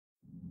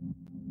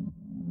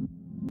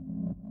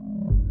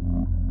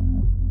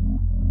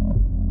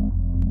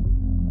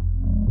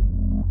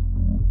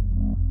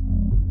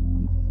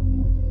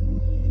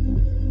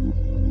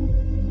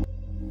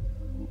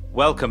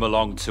Welcome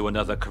along to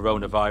another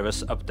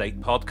coronavirus update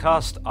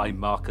podcast. I'm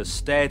Marcus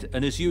Stead,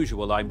 and as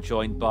usual, I'm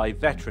joined by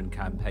veteran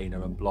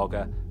campaigner and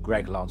blogger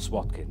Greg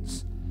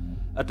Lance-Watkins.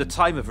 At the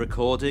time of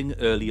recording,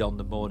 early on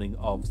the morning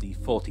of the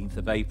 14th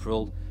of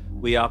April,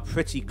 we are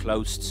pretty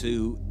close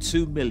to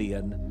 2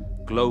 million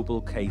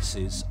global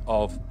cases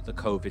of the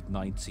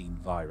COVID-19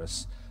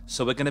 virus.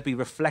 So we're going to be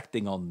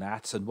reflecting on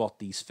that and what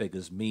these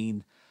figures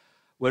mean.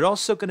 We're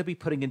also going to be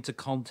putting into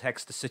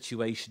context the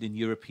situation in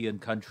European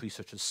countries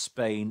such as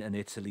Spain and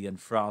Italy and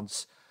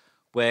France,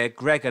 where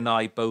Greg and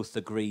I both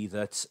agree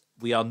that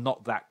we are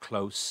not that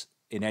close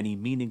in any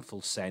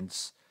meaningful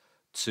sense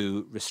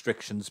to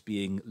restrictions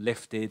being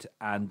lifted,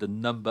 and the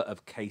number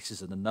of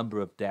cases and the number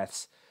of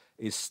deaths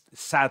is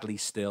sadly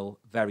still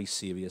very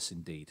serious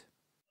indeed.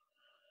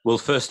 Well,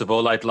 first of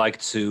all, I'd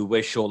like to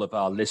wish all of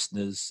our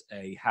listeners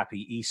a happy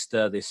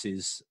Easter. This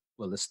is,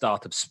 the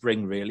start of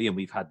spring, really, and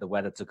we've had the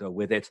weather to go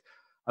with it.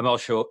 I'm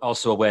also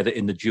aware that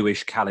in the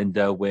Jewish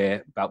calendar,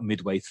 we're about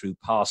midway through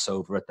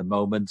Passover at the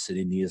moment, and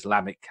in the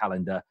Islamic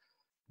calendar,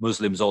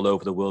 Muslims all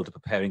over the world are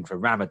preparing for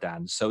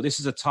Ramadan. So this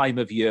is a time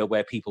of year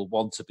where people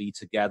want to be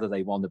together.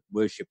 They want to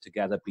worship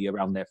together, be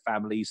around their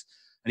families.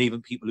 And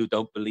even people who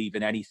don't believe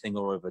in anything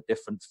or of a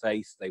different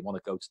faith, they want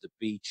to go to the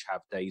beach,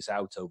 have days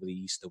out over the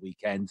Easter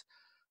weekend.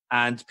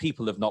 And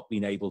people have not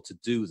been able to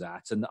do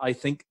that. And I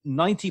think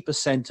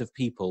 90% of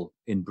people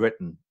in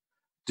Britain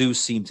do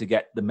seem to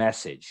get the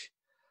message.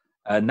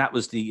 And that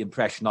was the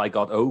impression I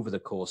got over the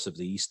course of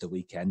the Easter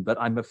weekend. But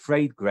I'm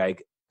afraid,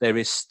 Greg, there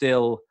is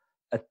still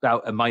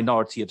about a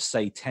minority of,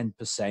 say,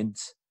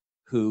 10%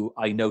 who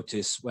I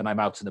notice when I'm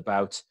out and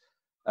about,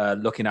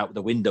 looking out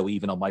the window,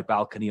 even on my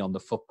balcony, on the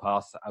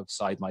footpath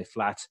outside my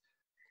flat.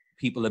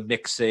 People are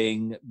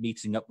mixing,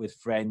 meeting up with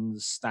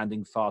friends,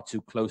 standing far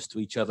too close to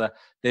each other.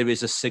 There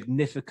is a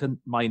significant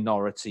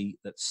minority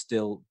that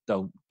still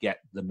don't get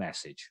the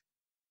message.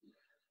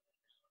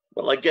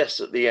 Well, I guess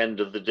at the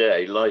end of the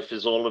day, life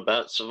is all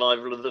about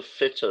survival of the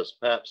fittest.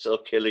 Perhaps they'll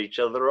kill each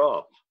other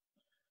off.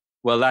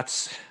 Well,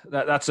 that's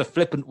a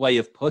flippant way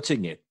of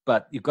putting it,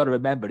 but you've got to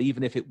remember,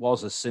 even if it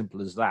was as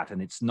simple as that,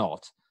 and it's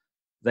not,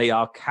 they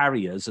are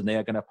carriers and they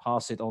are going to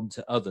pass it on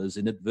to others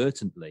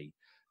inadvertently.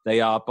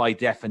 They are, by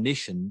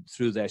definition,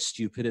 through their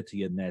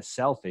stupidity and their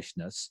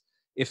selfishness,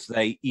 if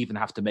they even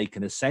have to make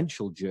an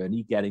essential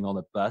journey, getting on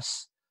a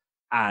bus,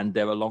 and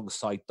they're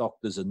alongside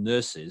doctors and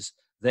nurses,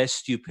 their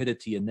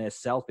stupidity and their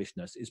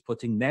selfishness is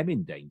putting them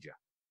in danger.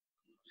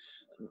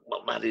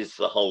 Well, that is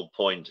the whole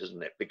point,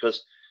 isn't it?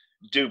 Because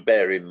do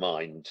bear in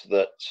mind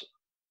that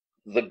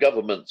the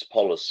government's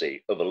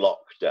policy of a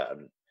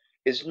lockdown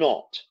is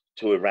not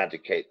to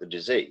eradicate the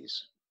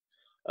disease,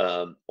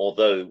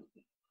 although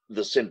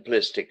the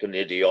simplistic and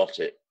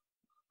idiotic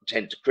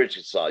tend to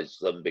criticize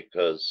them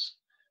because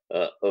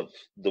of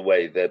the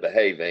way they're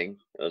behaving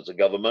as a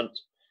government,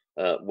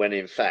 when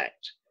in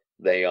fact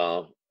they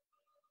are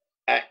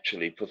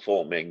actually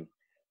performing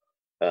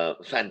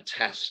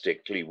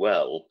fantastically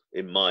well,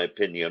 in my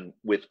opinion,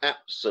 with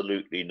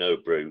absolutely no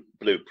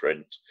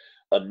blueprint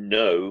and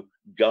no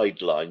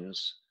guidelines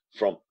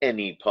from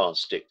any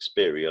past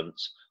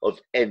experience of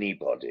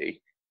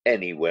anybody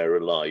anywhere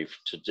alive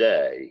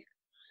today.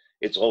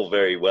 It's all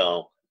very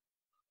well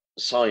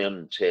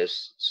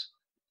scientists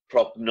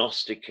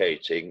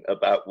prognosticating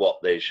about what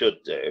they should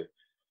do.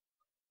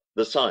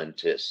 The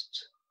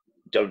scientists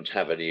don't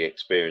have any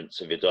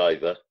experience of it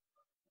either.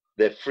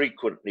 They're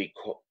frequently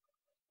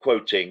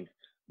quoting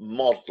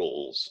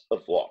models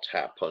of what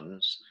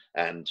happens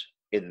and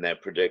in their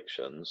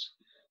predictions,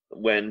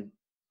 when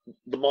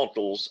the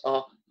models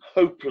are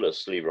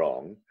hopelessly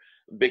wrong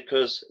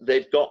because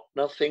they've got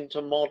nothing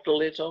to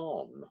model it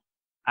on.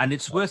 And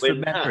it's worth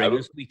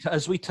remembering,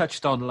 as we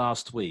touched on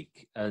last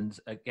week, and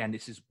again,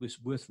 it's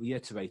worth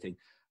reiterating,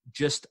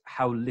 just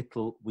how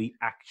little we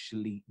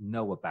actually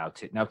know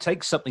about it. Now,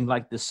 take something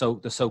like the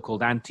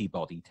so-called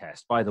antibody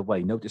test. By the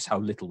way, notice how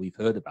little we've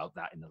heard about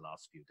that in the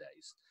last few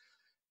days.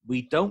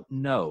 We don't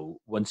know,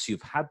 once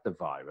you've had the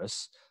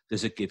virus,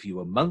 does it give you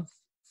a month,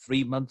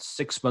 3 months,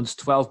 6 months,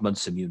 12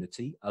 months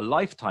immunity, a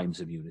lifetime's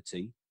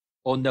immunity,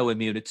 or no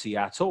immunity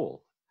at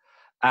all?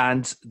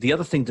 And the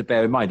other thing to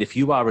bear in mind, if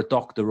you are a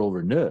doctor or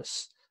a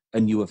nurse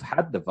and you have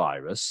had the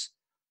virus,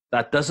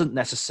 that doesn't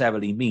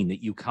necessarily mean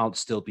that you can't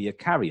still be a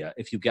carrier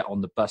if you get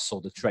on the bus or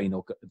the train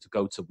or to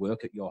go to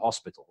work at your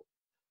hospital,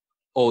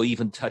 or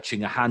even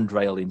touching a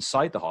handrail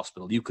inside the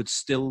hospital. You could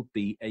still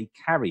be a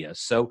carrier.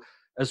 So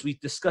as we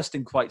discussed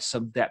in quite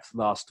some depth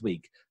last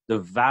week, the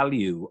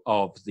value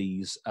of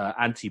these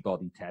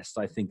antibody tests,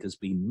 I think, has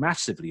been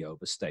massively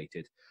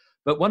overstated.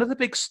 But one of the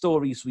big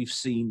stories we've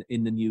seen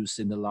in the news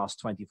in the last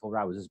 24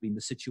 hours has been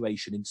the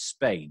situation in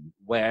Spain,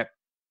 where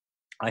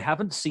I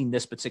haven't seen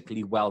this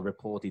particularly well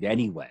reported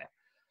anywhere.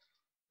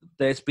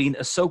 There's been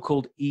a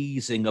so-called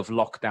easing of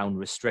lockdown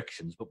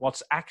restrictions, but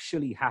what's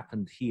actually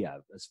happened here,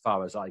 as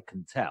far as I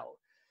can tell,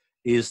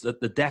 is that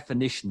the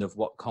definition of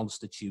what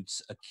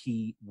constitutes a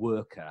key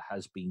worker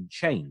has been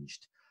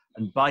changed.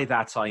 And by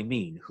that I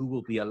mean who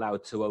will be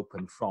allowed to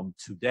open from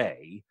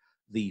today,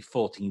 the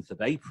 14th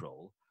of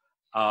April,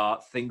 are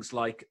things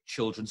like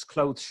children's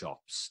clothes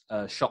shops,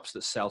 shops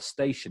that sell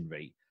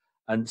stationery,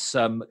 and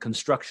some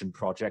construction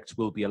projects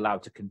will be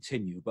allowed to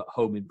continue, but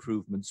home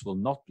improvements will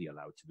not be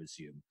allowed to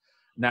resume.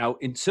 Now,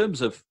 in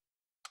terms of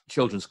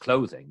children's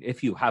clothing,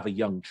 if you have a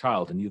young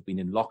child and you've been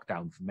in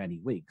lockdown for many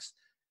weeks,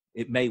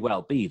 it may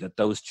well be that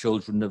those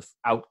children have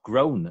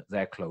outgrown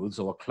their clothes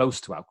or are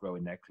close to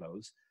outgrowing their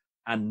clothes,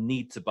 and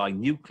need to buy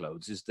new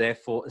clothes is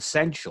therefore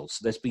essential.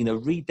 So there's been a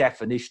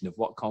redefinition of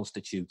what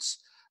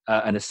constitutes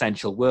an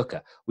essential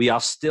worker. We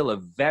are still a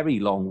very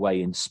long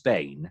way in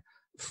Spain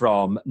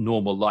from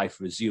normal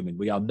life resuming.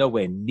 We are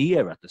nowhere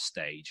near at the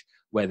stage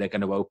where they're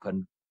going to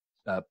open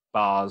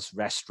bars,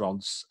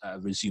 restaurants,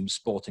 resume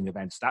sporting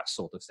events, that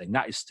sort of thing.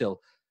 That is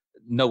still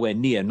nowhere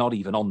near, not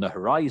even on the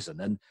horizon.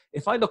 And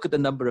if I look at the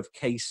number of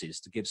cases,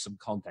 to give some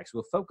context,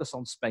 we'll focus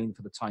on Spain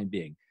for the time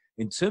being.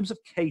 In terms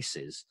of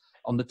cases,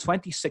 on the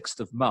 26th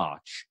of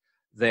March,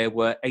 there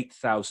were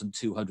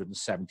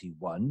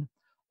 8,271.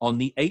 On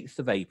the 8th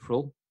of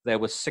April, there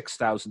were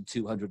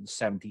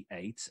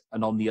 6,278.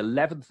 And on the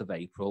 11th of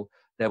April,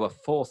 there were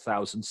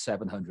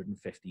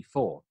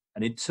 4,754.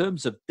 And in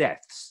terms of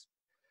deaths,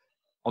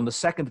 on the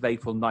 2nd of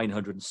April,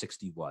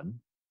 961.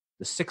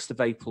 The 6th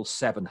of April,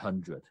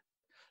 700.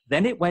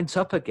 Then it went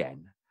up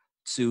again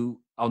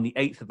on the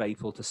 8th of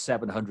April to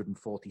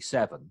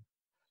 747.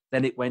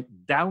 Then it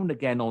went down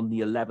again on the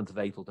 11th of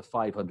April to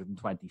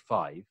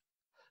 525.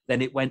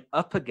 Then it went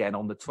up again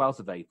on the 12th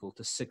of April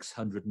to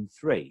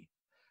 603.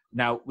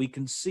 Now, we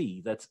can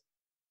see that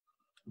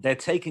they're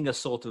taking a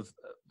sort of,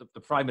 the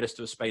Prime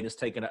Minister of Spain has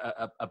taken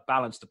a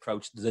balanced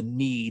approach to the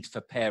need for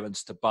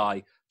parents to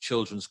buy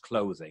children's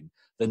clothing,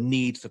 the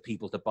need for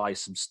people to buy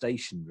some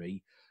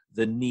stationery,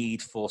 the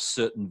need for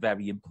certain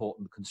very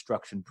important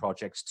construction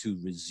projects to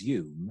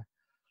resume.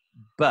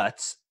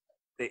 But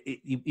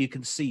you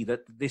can see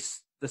that the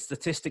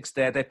statistics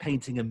there, they're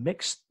painting a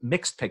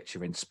mixed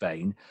picture in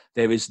Spain.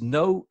 There is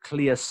no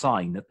clear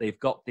sign that they've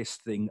got this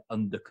thing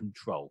under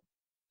control.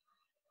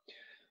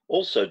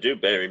 Also, do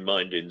bear in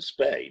mind in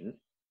Spain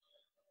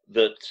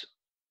that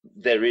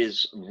there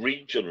is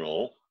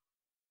regional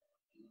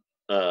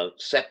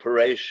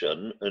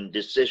separation and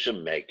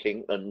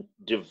decision-making and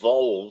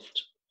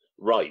devolved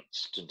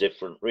rights to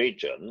different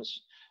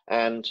regions.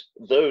 And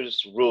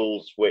those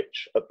rules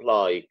which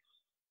apply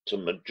to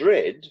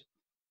Madrid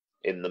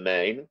in the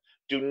main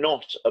do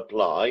not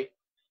apply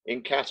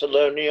in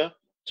Catalonia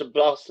to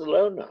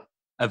Barcelona.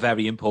 A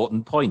very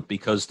important point,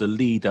 because the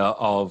leader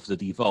of the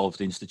devolved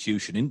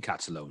institution in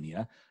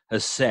Catalonia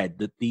has said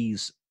that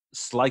these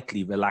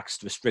slightly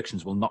relaxed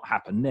restrictions will not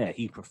happen there.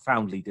 He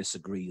profoundly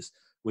disagrees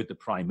with the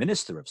Prime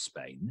Minister of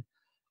Spain.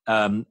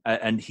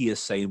 And he is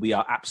saying we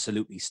are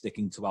absolutely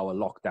sticking to our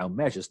lockdown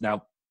measures.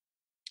 Now,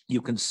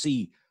 you can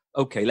see,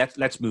 okay,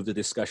 let's move the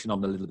discussion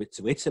on a little bit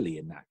to Italy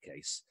in that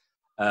case.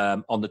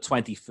 In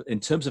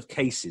terms of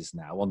cases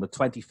now, on the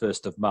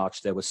 21st of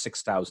March, there were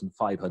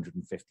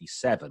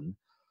 6,557.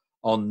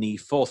 On the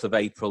 4th of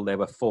April, there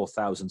were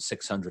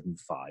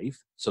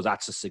 4,605. So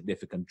that's a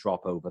significant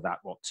drop over that,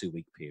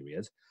 2-week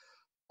period.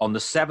 On the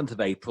 7th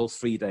of April,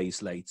 3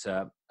 days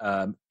later,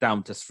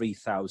 down to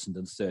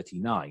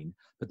 3,039.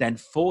 But then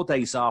 4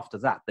 days after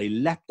that, they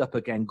leapt up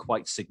again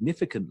quite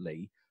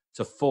significantly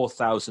to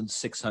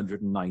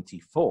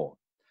 4,694.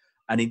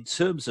 And in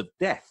terms of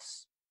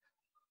deaths,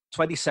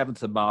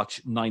 27th of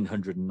March,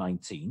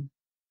 919.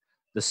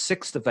 The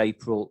 6th of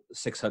April,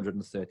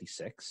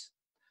 636.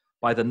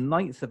 By the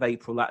 9th of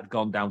April, that had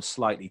gone down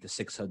slightly to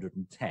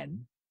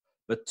 610.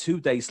 But 2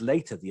 days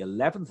later, the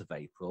 11th of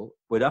April,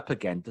 we're up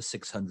again to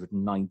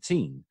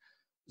 619.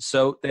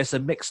 So there's a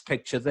mixed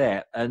picture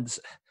there. And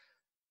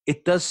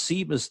it does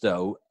seem as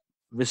though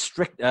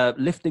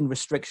lifting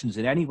restrictions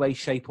in any way,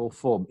 shape or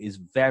form is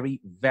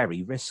very,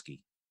 very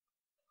risky.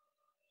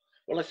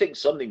 Well, I think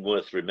something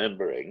worth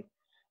remembering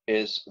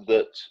is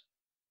that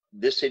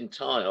this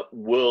entire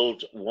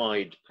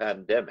worldwide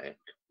pandemic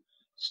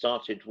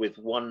started with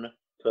one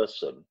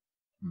person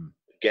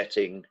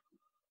getting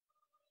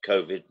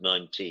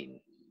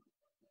COVID-19.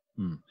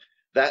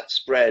 That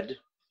spread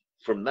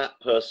from that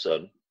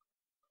person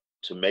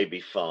to maybe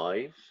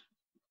 5.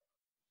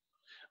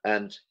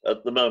 And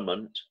at the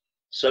moment,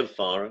 so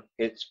far,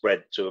 it's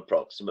spread to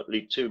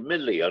approximately 2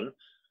 million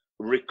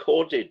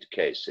recorded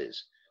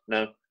cases.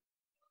 Now,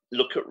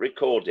 look at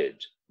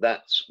recorded.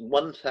 That's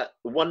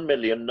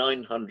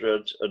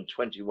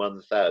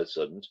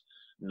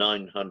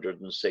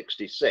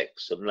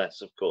 1,921,966,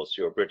 unless, of course,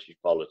 you're a British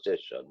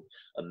politician,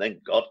 and then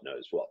God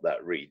knows what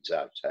that reads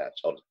out at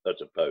a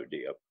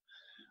podium.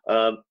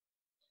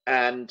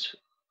 And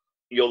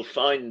you'll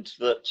find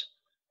that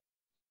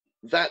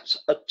that's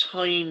a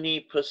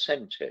tiny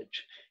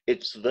percentage.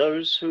 It's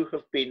those who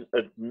have been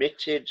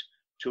admitted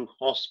to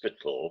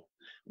hospital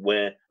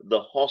where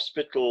the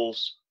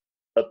hospital's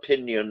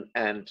opinion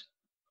and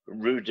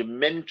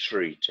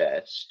rudimentary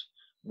test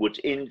would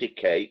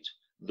indicate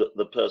that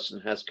the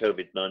person has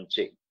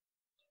COVID-19.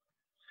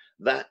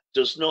 That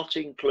does not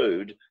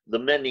include the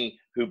many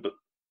who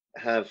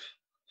have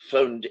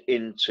phoned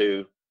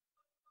into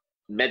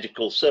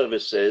medical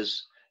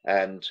services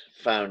and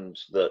found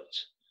that,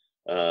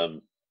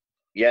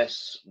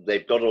 yes,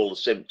 they've got all the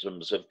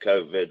symptoms of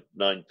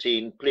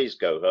COVID-19, please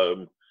go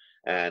home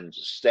and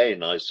stay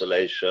in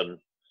isolation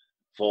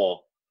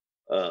for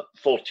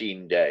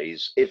 14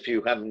 days. If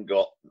you haven't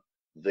got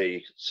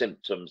the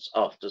symptoms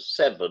after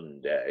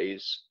 7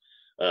 days,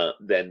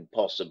 then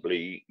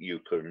possibly you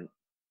can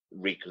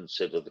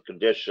reconsider the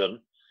condition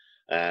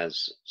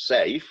as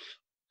safe,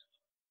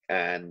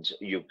 and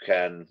you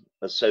can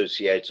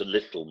associate a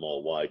little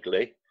more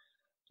widely,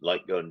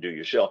 like go and do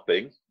your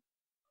shopping,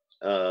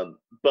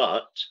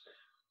 but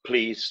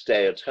please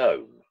stay at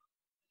home.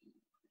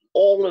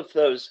 All of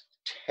those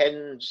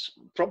tens,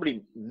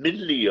 probably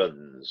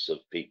millions of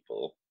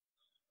people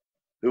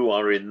who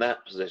are in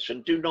that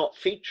position do not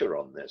feature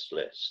on this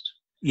list.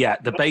 Yeah,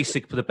 the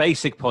basic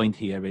point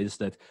here is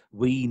that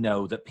we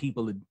know that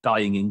people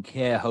dying in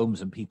care homes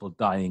and people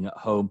dying at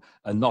home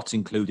are not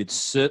included,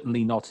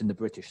 certainly not in the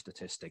British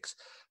statistics.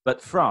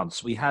 But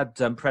France, we had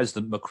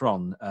President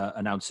Macron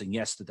announcing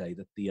yesterday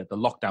that the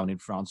lockdown in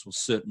France will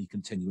certainly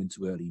continue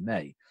into early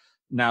May.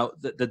 Now,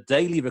 the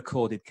daily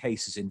recorded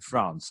cases in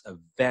France are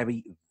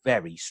very,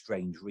 very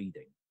strange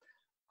reading.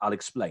 I'll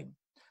explain.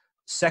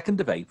 2nd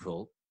of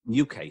April,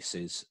 new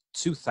cases,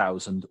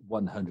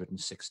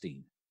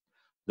 2,116.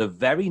 The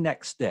very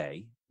next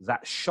day,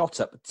 that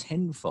shot up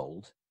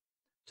tenfold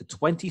to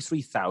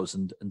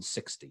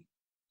 23,060.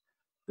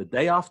 The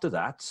day after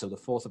that, so the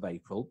 4th of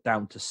April,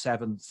 down to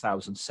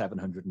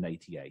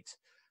 7,788.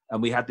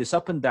 And we had this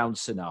up and down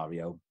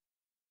scenario.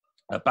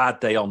 A bad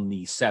day on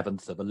the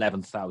 7th of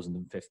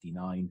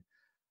 11,059.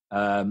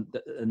 And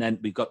then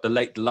we've got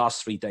the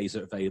last 3 days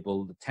are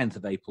available. The 10th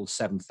of April,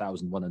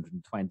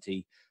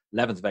 7,120.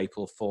 11th of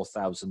April,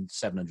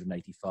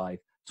 4,785.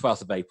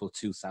 12th of April,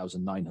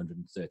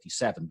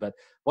 2,937. But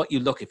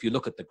if you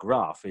look at the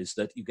graph, is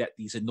that you get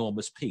these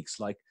enormous peaks.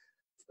 Like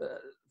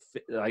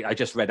I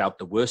just read out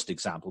the worst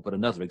example, but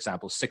another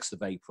example, 6th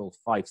of April,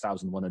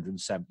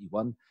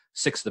 5,171.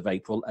 6th of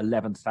April,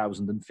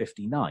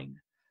 11,059.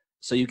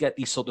 So you get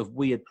these sort of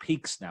weird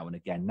peaks now and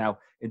again. Now,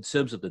 in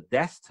terms of the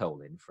death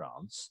toll in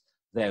France,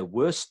 their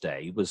worst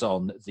day was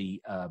on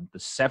the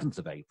 7th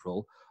of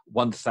April,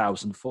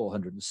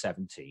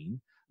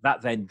 1,417.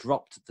 That then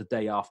dropped the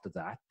day after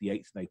that, the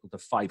 8th of April, to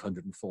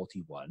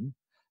 541.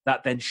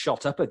 That then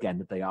shot up again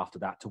the day after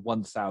that to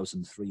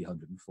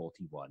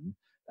 1,341.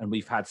 And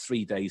we've had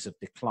 3 days of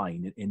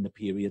decline in the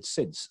period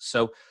since.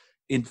 So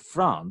in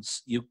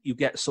France, you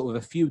get sort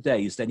of a few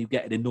days, then you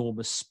get an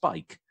enormous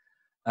spike.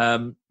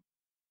 And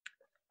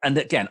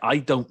again, I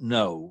don't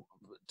know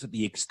to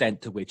the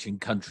extent to which in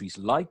countries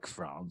like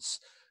France,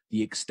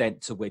 the extent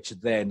to which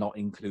they're not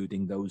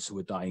including those who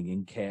are dying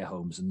in care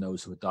homes and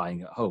those who are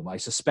dying at home. I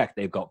suspect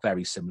they've got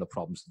very similar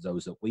problems to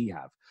those that we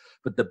have.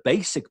 But the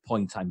basic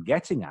point I'm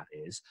getting at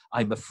is,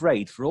 I'm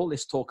afraid for all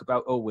this talk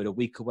about, we're a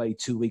week away,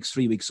 2 weeks,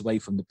 3 weeks away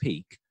from the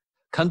peak,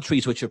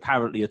 countries which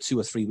apparently are 2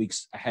 or 3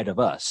 weeks ahead of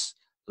us,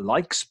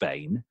 like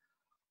Spain,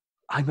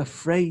 I'm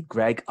afraid,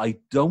 Greg, I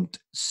don't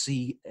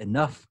see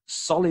enough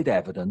solid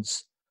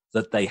evidence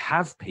that they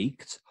have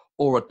peaked,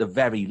 or at the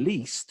very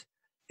least,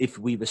 if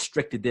we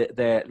restricted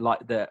their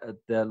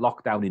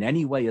lockdown in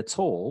any way at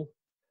all,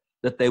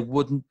 that there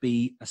wouldn't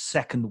be a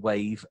second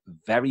wave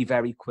very,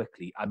 very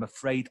quickly. I'm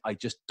afraid I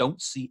just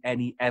don't see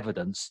any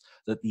evidence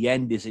that the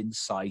end is in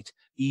sight,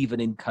 even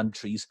in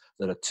countries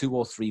that are 2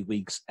 or 3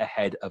 weeks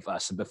ahead of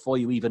us. And before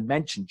you even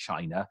mention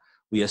China,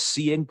 we are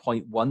seeing,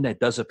 point one, there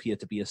does appear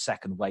to be a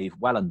second wave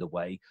well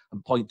underway.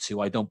 And point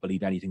two, I don't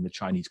believe anything the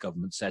Chinese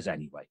government says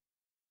anyway.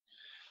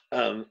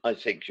 I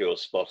think you're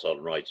spot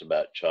on right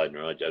about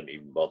China. I don't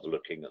even bother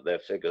looking at their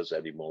figures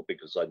anymore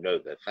because I know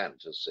they're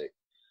fantasy.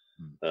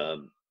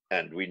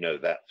 And we know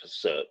that for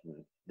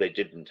certain. They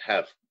didn't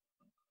have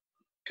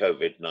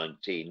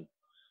COVID-19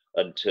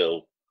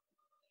 until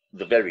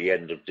the very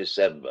end of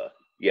December.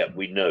 Yet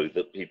we know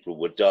that people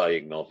were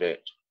dying of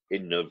it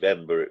in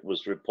November. It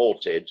was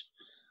reported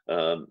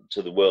to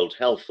the World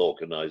Health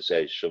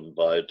Organization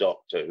by a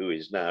doctor who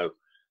is now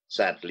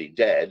sadly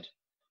dead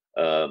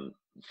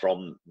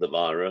from the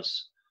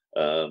virus.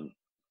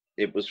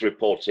 It was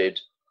reported,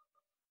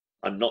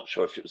 I'm not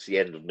sure if it was the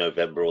end of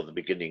November or the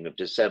beginning of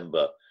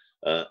December,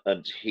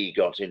 and he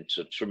got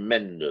into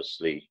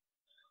tremendously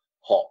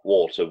hot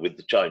water with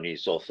the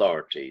Chinese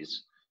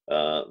authorities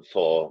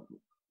for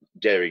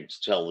daring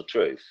to tell the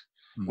truth.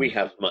 We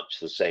have much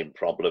the same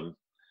problem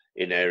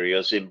in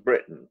areas in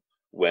Britain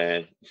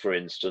where, for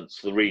instance,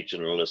 the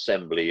Regional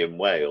Assembly in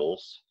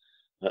Wales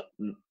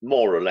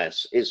more or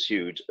less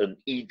issued an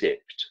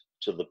edict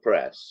to the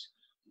press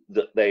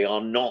that they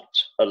are not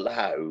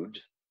allowed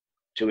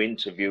to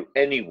interview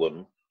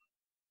anyone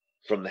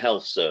from the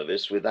health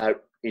service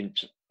without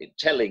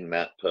telling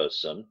that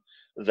person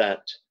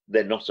that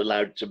they're not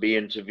allowed to be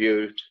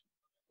interviewed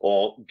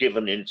or give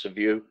an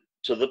interview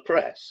to the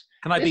press.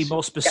 Can I be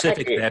more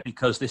specific there?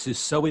 Because this is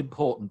so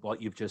important,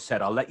 what you've just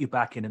said. I'll let you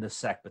back in a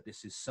sec, but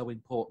this is so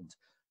important.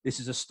 This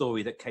is a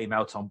story that came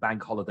out on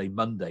Bank Holiday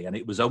Monday, and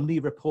it was only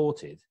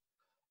reported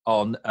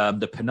on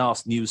the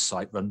Penarth news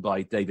site run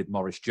by David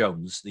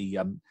Morris-Jones, the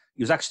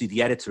He was actually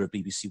the editor of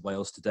BBC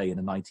Wales Today in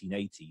the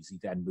 1980s. He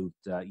then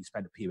moved, he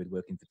spent a period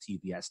working for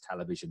TBS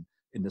Television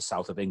in the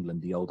south of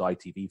England, the old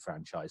ITV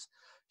franchise.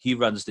 He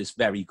runs this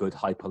very good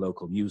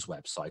hyperlocal news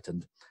website.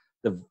 And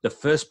the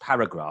first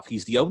paragraph,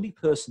 he's the only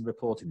person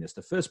reporting this,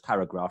 the first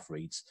paragraph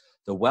reads,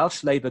 the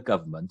Welsh Labour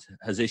government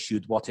has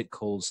issued what it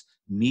calls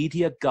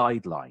media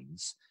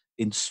guidelines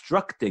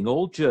instructing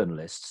all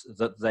journalists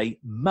that they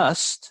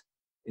must,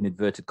 in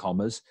inverted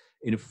commas,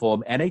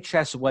 inform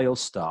NHS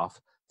Wales staff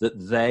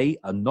that they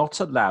are not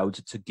allowed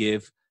to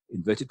give,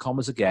 inverted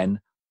commas again,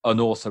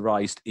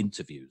 unauthorised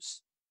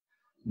interviews.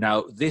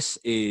 Now, this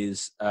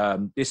is,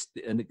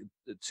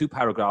 two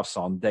paragraphs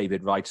on,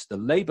 David writes, the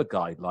Labour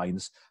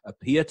guidelines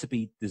appear to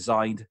be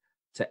designed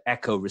to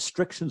echo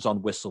restrictions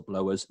on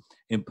whistleblowers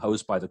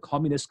imposed by the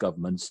communist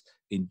governments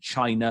in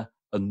China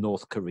and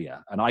North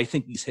Korea. And I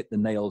think he's hit the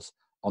nails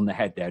on the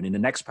head there. And in the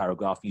next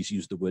paragraph, he's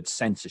used the word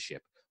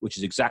censorship, which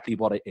is exactly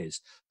what it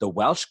is. The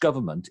Welsh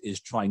Government is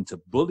trying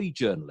to bully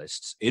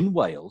journalists in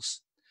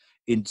Wales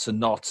into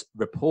not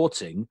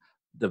reporting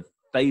the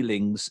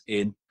failings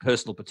in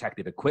personal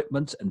protective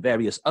equipment and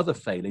various other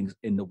failings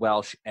in the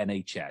Welsh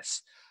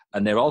NHS.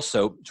 And they're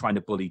also trying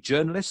to bully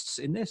journalists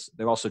in this.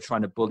 They're also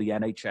trying to bully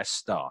NHS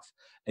staff.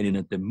 And in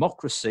a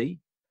democracy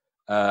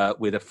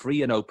with a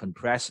free and open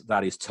press,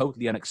 that is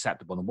totally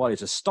unacceptable. And what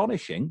is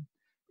astonishing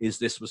is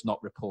this was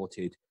not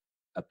reported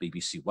at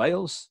BBC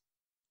Wales,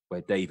 where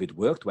David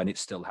worked when it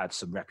still had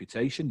some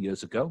reputation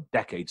years ago,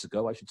 decades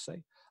ago, I should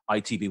say.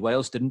 ITV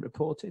Wales didn't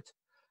report it.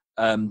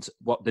 And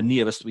what the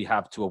nearest we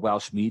have to a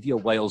Welsh media,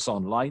 Wales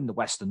Online, the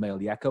Western Mail,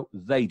 the Echo,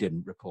 they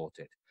didn't report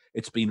it.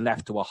 It's been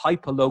left to a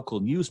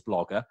hyperlocal news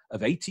blogger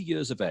of 80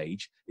 years of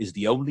age is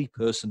the only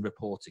person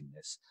reporting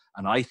this.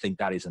 And I think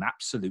that is an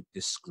absolute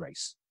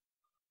disgrace.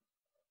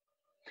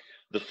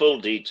 The full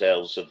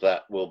details of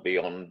that will be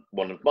on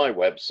one of my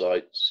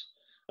websites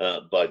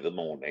by the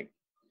morning.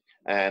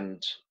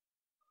 And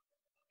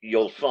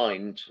you'll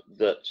find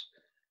that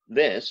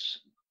this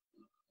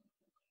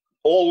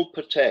all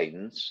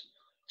pertains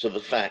to the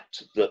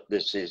fact that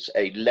this is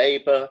a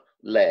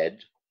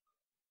Labour-led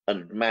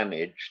and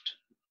managed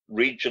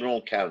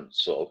regional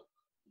council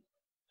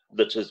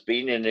that has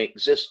been in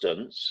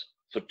existence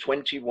for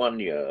 21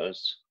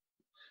 years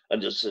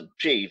and has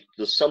achieved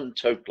the sum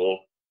total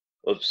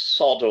of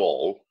sod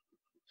all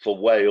for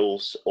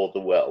Wales or the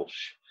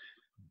Welsh,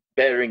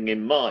 bearing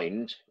in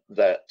mind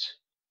that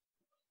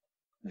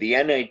the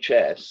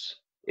NHS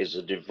is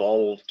a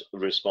devolved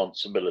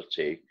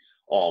responsibility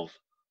of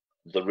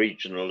the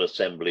Regional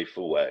Assembly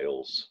for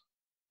Wales.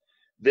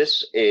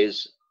 This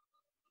is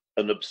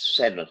an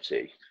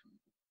obscenity.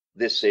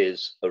 This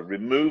is a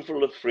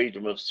removal of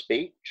freedom of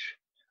speech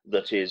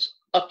that is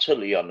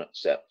utterly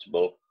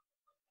unacceptable.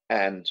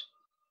 And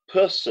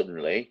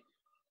personally,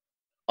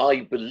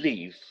 I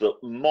believe that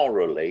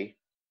morally,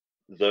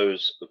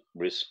 those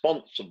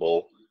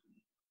responsible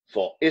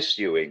for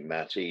issuing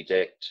that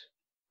edict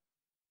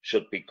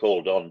should be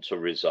called on to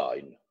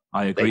resign.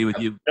 I agree with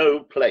you. No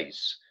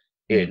place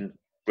in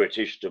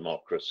British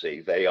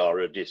democracy. They are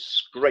a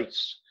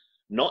disgrace,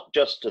 not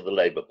just to the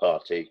Labour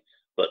Party,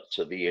 but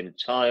to the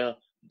entire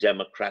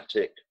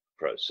democratic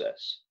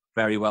process.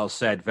 Very well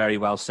said, very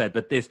well said.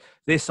 But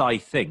this I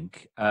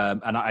think,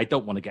 and I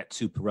don't want to get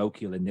too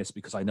parochial in this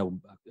because I know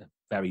a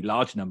very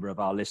large number of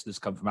our listeners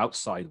come from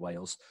outside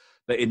Wales,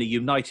 but in a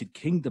United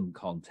Kingdom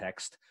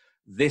context,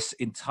 this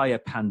entire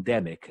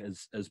pandemic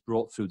has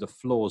brought through the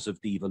flaws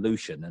of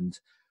devolution, and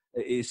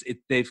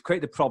they've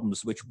created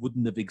problems which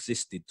wouldn't have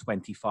existed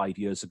 25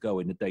 years ago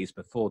in the days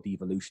before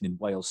devolution in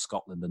Wales,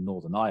 Scotland and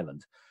Northern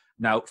Ireland.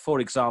 Now, for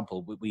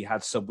example, we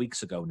had several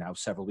weeks ago,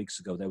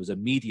 there was a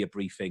media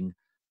briefing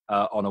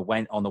on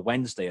a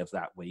Wednesday of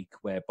that week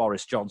where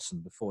Boris Johnson,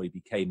 before he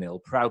became ill,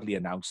 proudly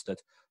announced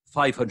that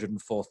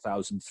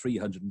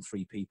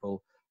 504,303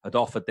 people had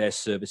offered their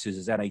services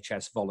as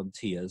NHS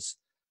volunteers,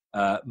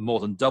 more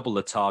than double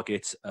the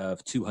target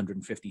of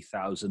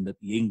 250,000 that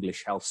the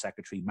English Health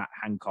Secretary, Matt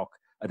Hancock,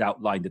 had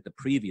outlined at the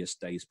previous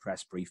day's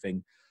press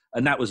briefing.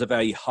 And that was a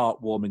very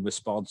heartwarming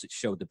response. It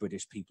showed the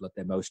British people at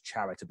their most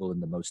charitable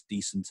and the most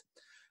decent.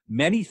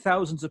 Many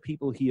thousands of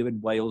people here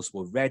in Wales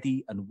were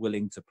ready and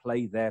willing to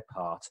play their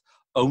part,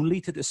 only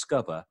to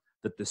discover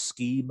that the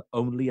scheme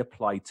only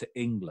applied to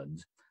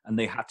England, and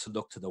they had to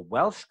look to the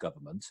Welsh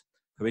Government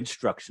for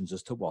instructions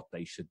as to what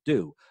they should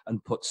do.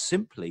 And put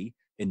simply,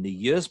 in the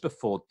years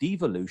before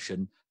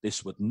devolution,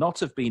 this would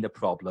not have been a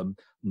problem,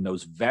 and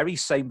those very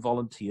same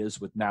volunteers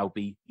would now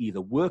be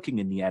either working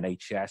in the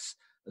NHS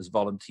as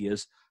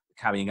volunteers,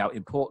 carrying out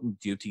important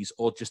duties,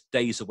 or just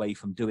days away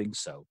from doing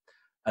so.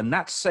 And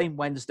that same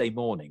Wednesday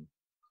morning,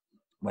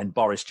 when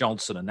Boris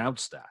Johnson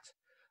announced that,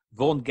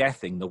 Vaughan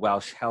Gething, the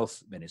Welsh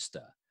Health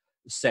Minister,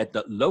 said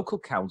that local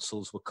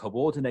councils were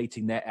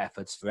coordinating their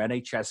efforts for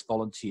NHS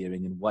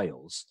volunteering in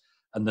Wales.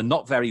 And the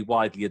not very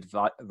widely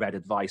read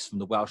advice from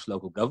the Welsh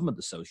Local Government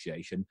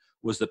Association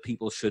was that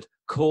people should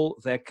call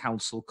their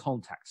council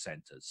contact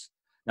centres.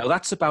 Now,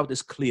 that's about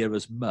as clear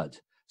as mud.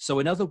 So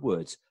in other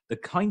words, the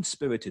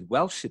kind-spirited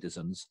Welsh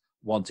citizens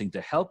wanting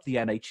to help the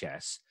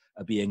NHS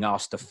are being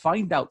asked to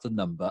find out the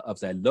number of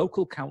their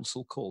local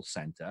council call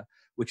centre,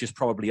 which is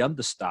probably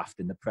understaffed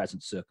in the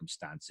present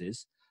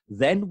circumstances,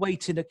 then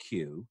wait in a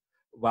queue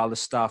while the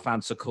staff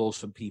answer calls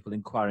from people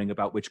inquiring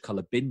about which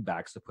colour bin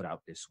bags to put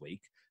out this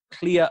week.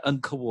 Clear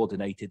and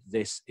coordinated,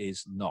 this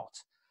is not.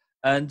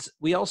 And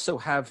we also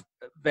have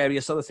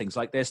various other things,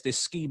 like there's this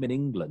scheme in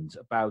England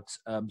about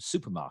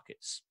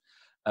supermarkets,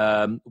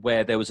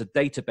 where there was a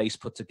database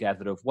put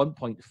together of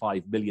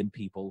 1.5 million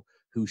people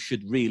who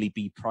should really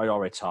be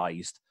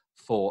prioritised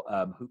for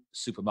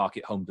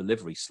supermarket home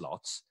delivery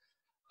slots.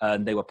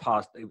 And they were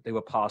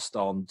passed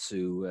on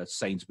to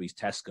Sainsbury's,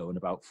 Tesco, and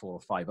about 4 or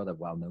 5 other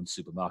well-known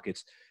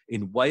supermarkets.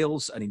 In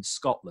Wales and in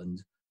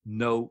Scotland,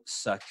 no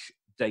such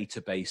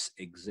database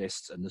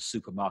exists, and the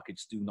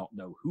supermarkets do not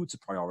know who to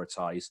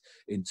prioritise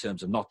in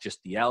terms of not just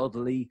the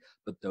elderly,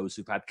 but those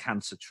who've had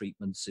cancer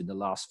treatments in the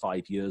last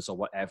 5 years or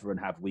whatever and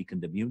have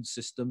weakened immune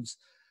systems.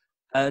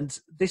 And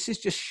this is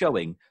just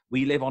showing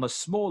we live on a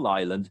small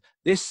island.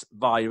 This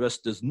virus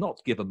does not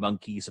give a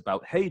monkeys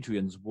about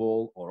Hadrian's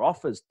Wall or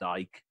Offa's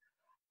Dyke.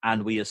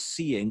 And we are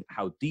seeing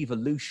how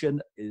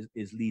devolution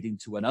is leading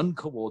to an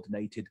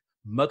uncoordinated,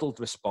 muddled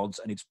response.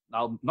 And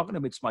I'm not going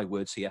to mince my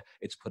words here,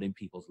 it's putting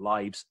people's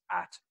lives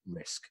at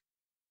risk.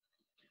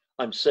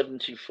 I'm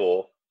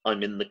 74.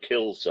 I'm in the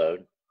kill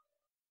zone.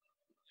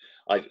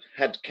 I've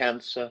had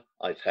cancer.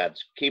 I've had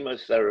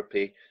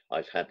chemotherapy.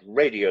 I've had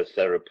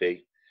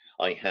radiotherapy.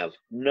 I have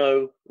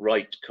no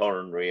right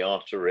coronary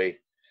artery.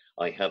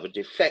 I have a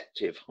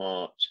defective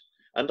heart.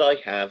 And I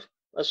have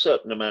a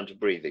certain amount of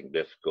breathing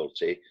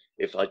difficulty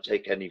if I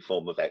take any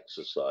form of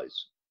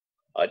exercise.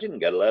 I didn't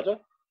get a letter.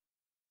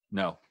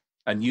 No.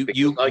 And you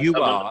are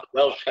the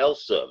Welsh Health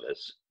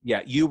Service.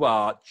 Yeah, you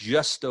are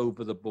just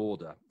over the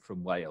border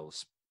from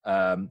Wales.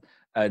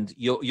 And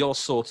you're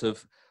sort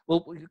of,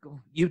 well,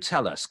 you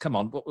tell us, come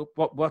on,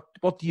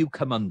 what do you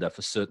come under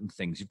for certain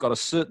things? You've got a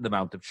certain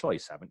amount of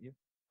choice, haven't you?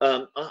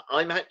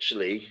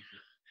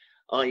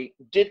 I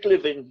did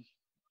live in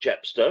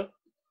Chepstow.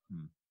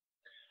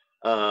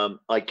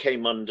 I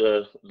came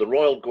under the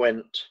Royal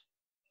Gwent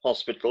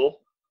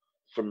Hospital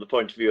from the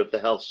point of view of the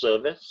health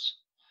service.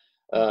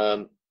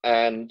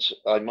 And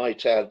I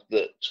might add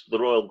that the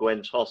Royal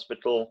Gwent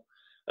Hospital,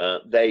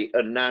 they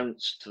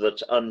announced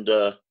that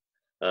under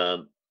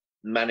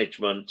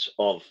management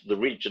of the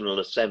Regional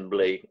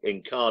Assembly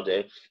in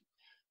Cardiff,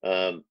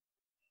 the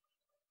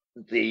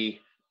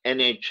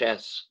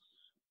NHS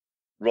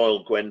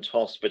Royal Gwent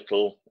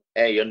Hospital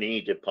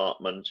A&E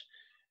department,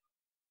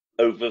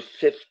 over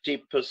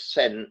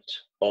 50%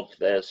 of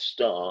their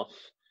staff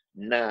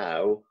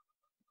now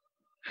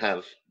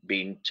have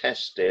been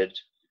tested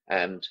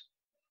and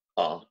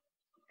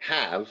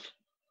have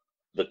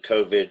the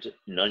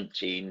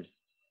COVID-19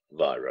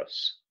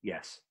 virus.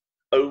 Yes.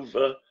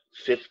 Over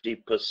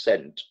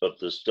 50% of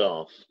the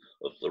staff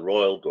of the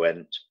Royal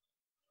Gwent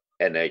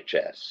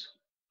NHS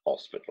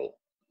hospital.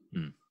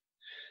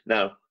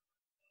 Now,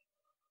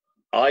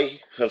 I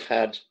have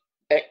had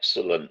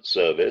excellent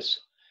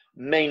service,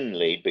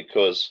 mainly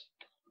because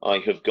I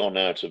have gone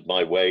out of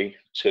my way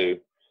to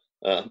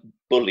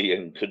bully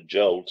and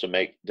cajole to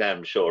make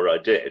damn sure I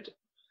did,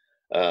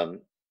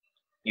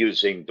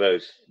 using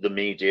both the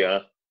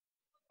media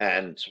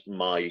and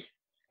my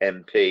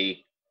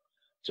MP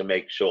to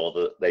make sure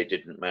that they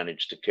didn't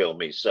manage to kill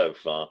me so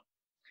far.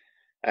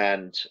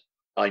 And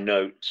I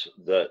note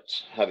that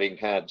having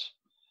had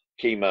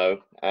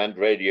chemo and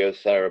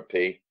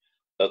radiotherapy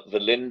at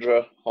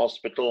Velindre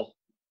Hospital,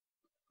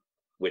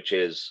 which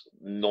is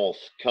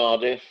North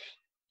Cardiff,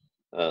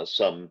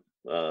 some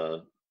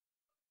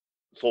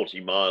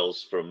 40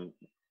 miles from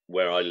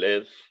where I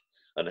live,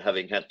 and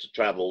having had to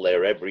travel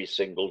there every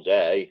single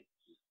day,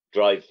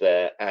 drive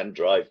there and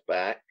drive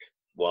back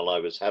while I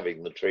was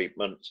having the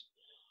treatment,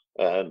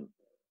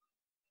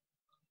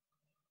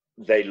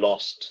 they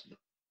lost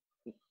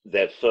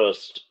their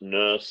first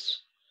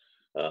nurse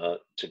to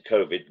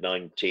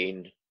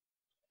COVID-19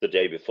 the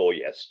day before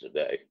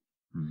yesterday.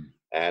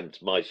 And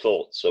my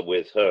thoughts are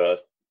with her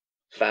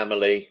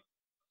family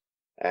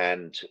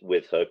and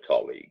with her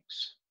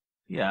colleagues.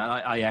 Yeah,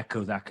 I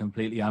echo that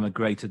completely. I'm a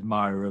great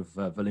admirer of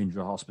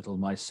Velindre Hospital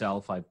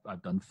myself. I've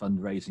done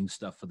fundraising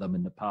stuff for them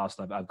in the past.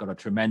 I've got a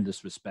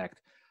tremendous respect.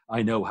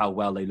 I know how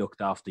well they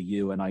looked after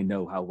you, and I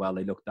know how well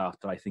they looked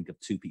after, I think, of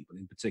 2 people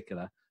in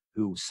particular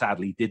who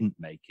sadly didn't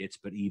make it.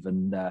 But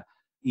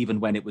even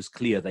when it was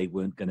clear they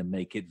weren't going to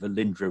make it,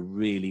 Velindre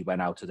really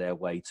went out of their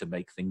way to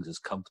make things as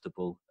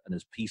comfortable and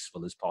as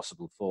peaceful as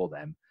possible for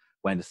them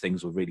when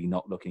things were really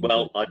not looking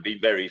well, good. I've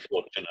been very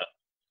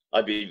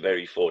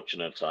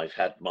fortunate. I've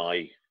had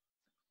my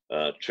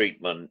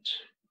treatment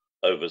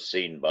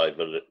overseen by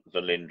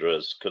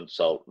Velindre's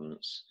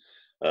consultants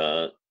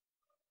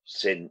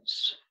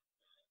since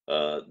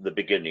the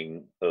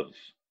beginning of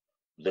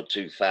the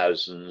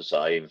 2000s.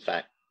 I, in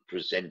fact,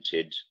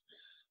 presented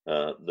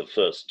the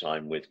first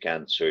time with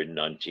cancer in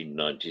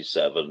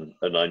 1997,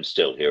 and I'm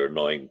still here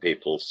annoying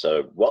people,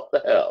 so what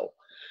the hell?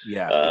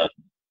 Yeah.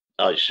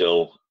 I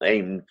shall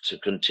aim to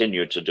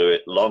continue to do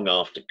it long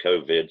after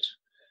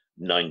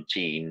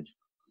COVID-19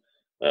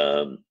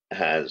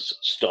 has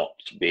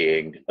stopped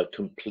being a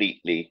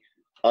completely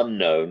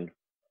unknown,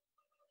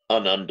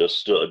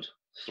 ununderstood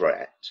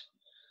threat.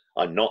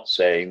 I'm not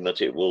saying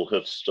that it will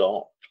have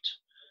stopped.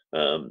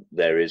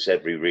 There is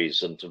every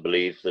reason to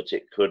believe that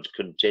it could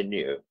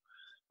continue.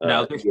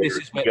 Now, this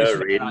is where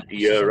year in,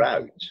 year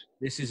out.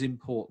 This is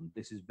important.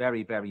 This is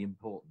very, very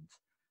important.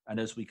 And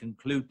as we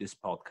conclude this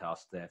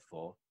podcast,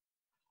 therefore,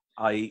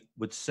 I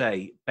would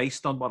say,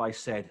 based on what I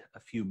said a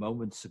few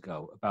moments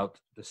ago about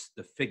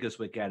the figures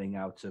we're getting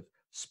out of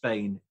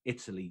Spain,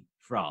 Italy,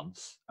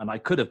 France, and I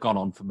could have gone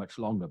on for much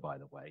longer, by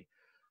the way,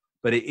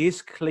 but it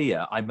is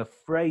clear, I'm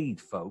afraid,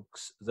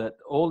 folks, that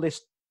all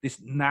this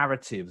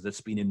narrative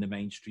that's been in the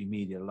mainstream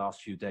media the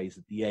last few days,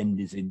 that the end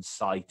is in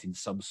sight in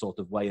some sort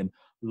of way and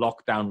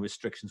lockdown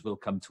restrictions will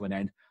come to an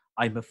end,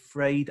 I'm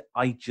afraid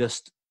I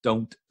just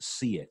don't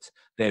see it.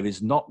 There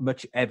is not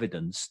much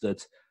evidence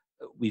that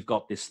we've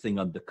got this thing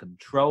under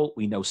control.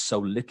 We know so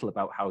little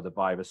about how the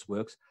virus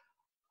works.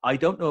 I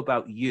don't know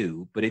about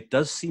you, but it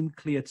does seem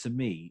clear to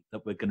me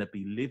that we're going to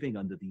be living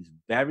under these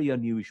very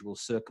unusual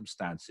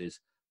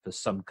circumstances for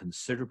some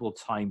considerable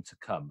time to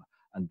come.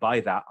 And by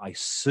that, I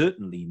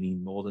certainly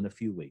mean more than a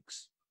few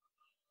weeks.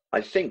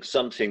 I think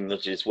something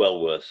that is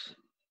well worth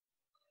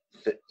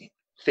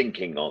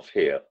thinking of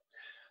here.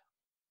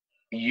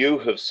 You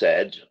have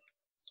said,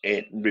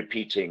 in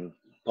repeating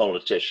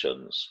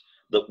politicians,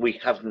 that we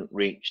haven't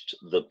reached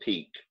the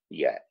peak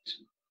yet.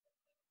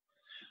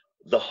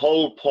 The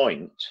whole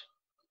point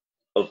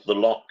of the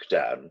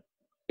lockdown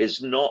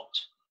is not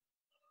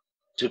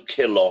to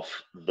kill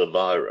off the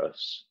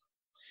virus.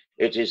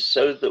 It is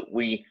so that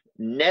we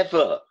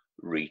never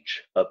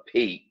reach a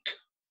peak.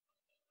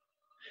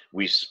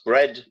 We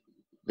spread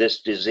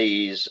this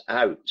disease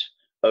out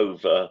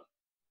over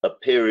a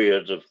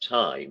period of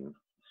time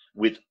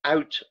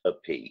without a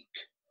peak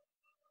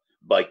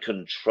by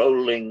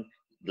controlling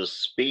the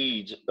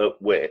speed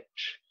at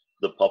which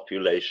the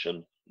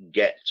population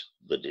get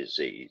the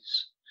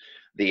disease.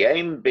 The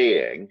aim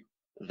being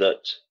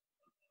that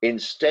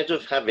instead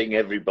of having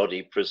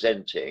everybody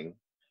presenting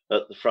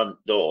at the front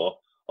door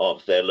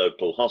of their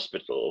local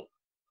hospital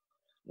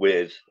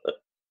with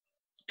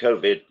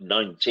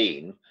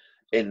COVID-19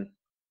 in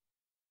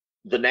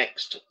the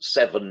next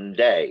 7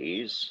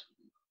 days,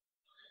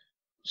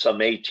 some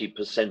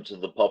 80% of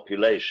the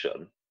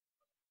population,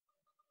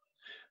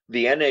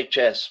 the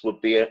NHS would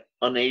be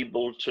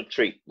unable to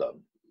treat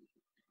them.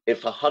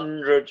 If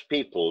 100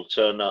 people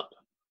turn up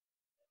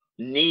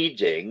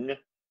needing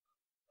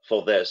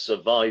for their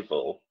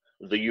survival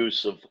the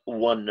use of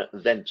one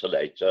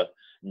ventilator,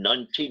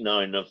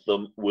 99 of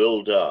them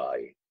will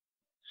die.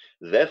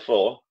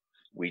 Therefore,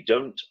 we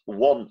don't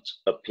want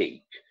a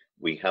peak.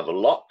 We have a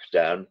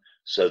lockdown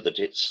so that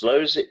it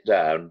slows it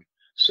down,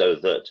 so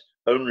that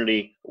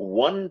only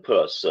one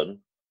person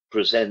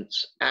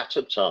presents at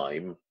a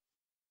time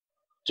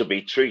to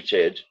be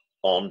treated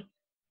on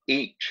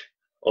each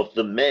of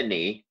the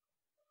many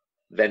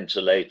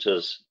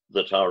ventilators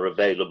that are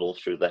available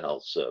through the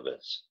health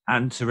service.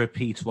 And to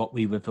repeat what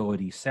we've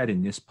already said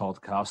in this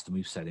podcast, and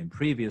we've said in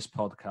previous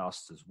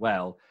podcasts as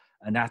well,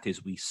 and that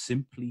is we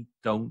simply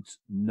don't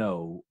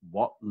know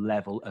what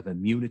level of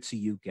immunity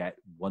you get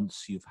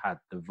once you've had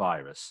the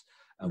virus.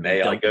 And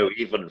may I go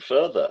even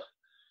further?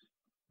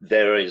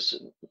 There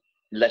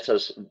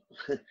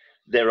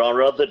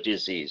are other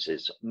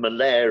diseases.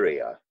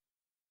 Malaria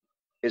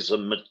is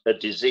a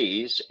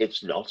disease.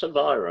 It's not a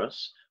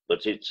virus,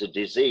 but it's a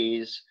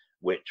disease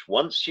which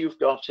once you've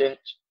got it,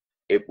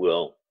 it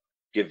will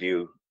give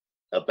you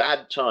a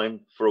bad time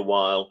for a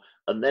while,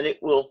 and then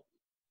it will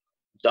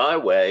die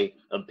away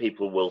and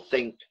people will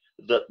think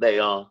that they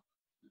are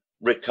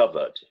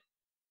recovered.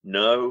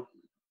 No,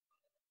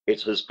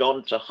 it has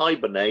gone to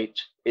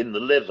hibernate in the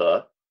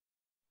liver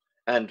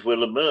and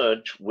will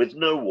emerge with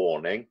no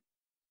warning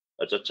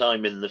at a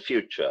time in the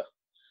future.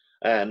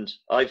 And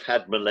I've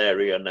had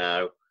malaria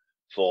now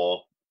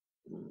for,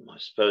 I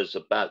suppose,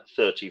 about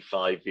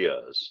 35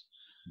 years.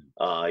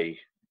 I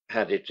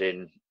had it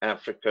in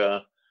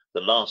Africa.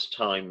 The last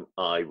time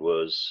I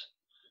was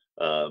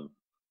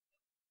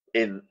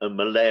in a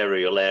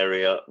malarial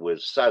area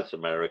was South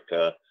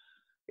America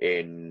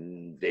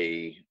in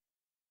the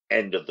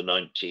end of the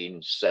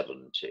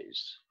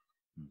 1970s.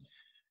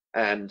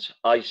 And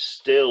I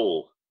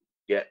still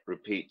get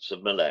repeats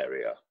of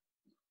malaria.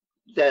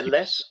 They're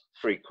less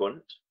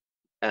frequent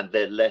and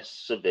they're less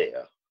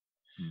severe.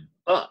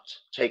 But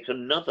take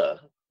another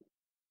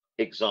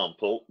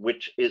example,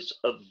 which is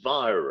a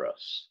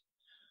virus,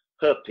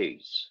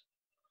 herpes.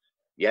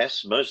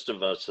 Yes, most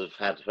of us have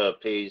had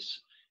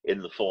herpes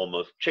in the form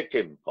of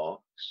chicken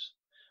pox,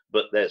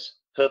 but there's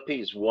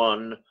herpes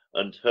 1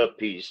 and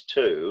herpes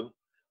 2,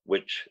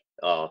 which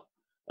are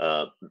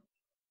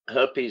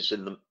herpes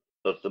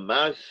of the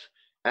mouth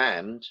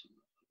and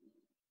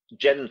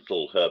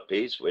genital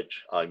herpes,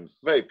 which I'm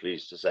very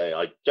pleased to say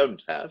I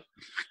don't have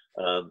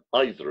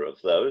either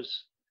of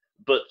those,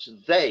 but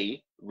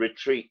they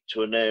retreat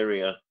to an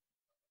area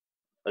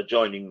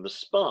adjoining the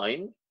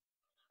spine,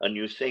 and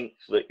you think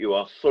that you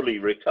are fully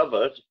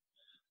recovered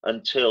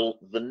until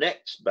the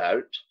next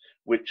bout,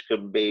 which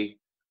can be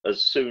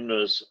as soon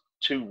as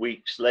 2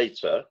 weeks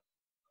later,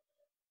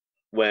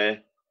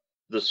 where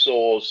the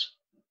sores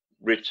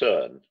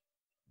return.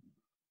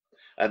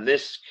 And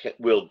this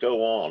will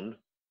go on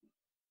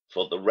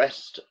for the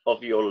rest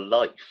of your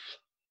life.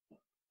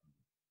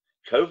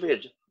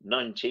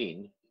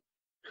 COVID-19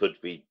 could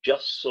be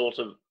just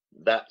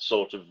that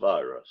sort of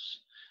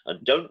virus.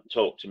 And don't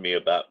talk to me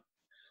about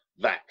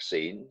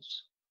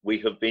vaccines. We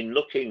have been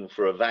looking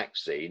for a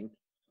vaccine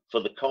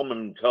for the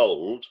common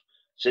cold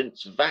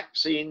since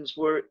vaccines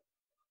were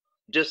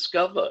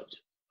discovered.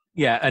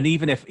 Yeah, and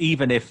even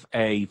if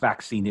a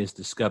vaccine is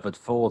discovered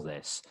for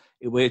this,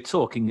 we're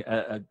talking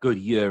a good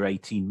year,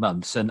 18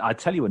 months. And I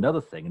tell you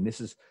another thing, and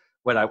this is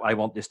where I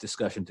want this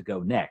discussion to go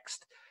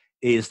next,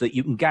 is that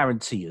you can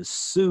guarantee as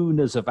soon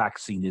as a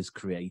vaccine is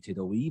created,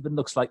 or even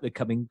looks like they're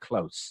coming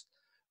close,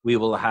 we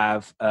will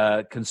have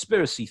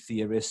conspiracy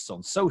theorists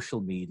on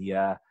social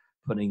media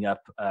putting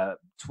up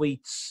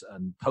tweets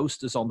and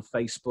posters on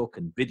Facebook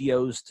and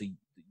videos to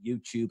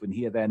YouTube and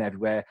here, there, and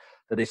everywhere,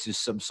 that this is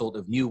some sort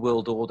of new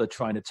world order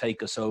trying to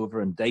take us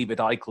over, and David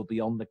Icke will be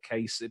on the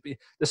case. It'd be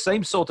the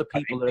same sort of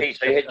people.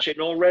 Peter Hitchens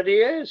already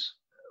is.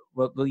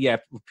 Well, yeah,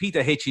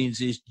 Peter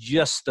Hitchens is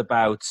just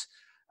about,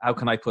 how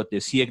can I put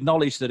this? He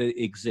acknowledged that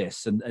it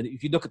exists. And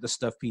if you look at the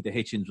stuff Peter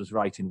Hitchens was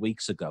writing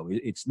weeks ago,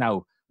 it's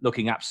now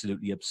looking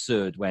absolutely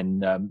absurd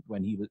when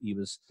he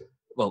was,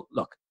 well,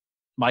 look,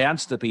 my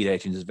answer to Peter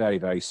Hitchens is very,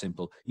 very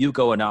simple. You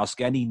go and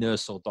ask any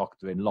nurse or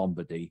doctor in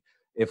Lombardy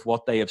if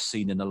what they have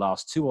seen in the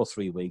last 2 or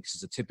 3 weeks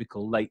is a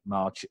typical late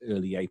March,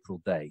 early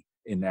April day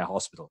in their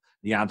hospital.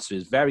 The answer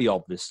is very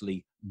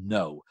obviously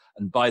no.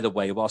 And by the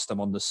way, whilst I'm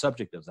on the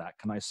subject of that,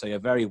 can I say a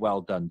very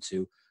well done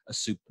to a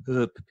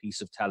superb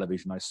piece of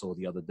television I saw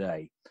the other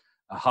day,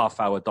 a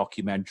half-hour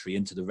documentary,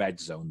 Into the Red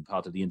Zone,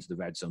 part of the Into the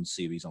Red Zone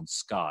series on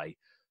Sky.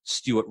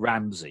 Stuart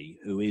Ramsey,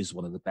 who is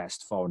one of the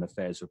best foreign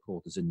affairs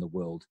reporters in the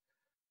world,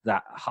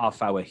 that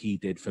half hour he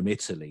did from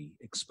Italy,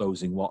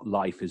 exposing what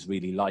life is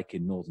really like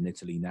in northern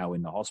Italy now,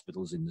 in the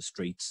hospitals, in the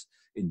streets,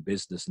 in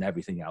business and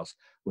everything else,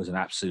 was an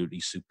absolutely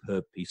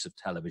superb piece of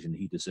television.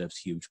 He deserves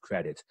huge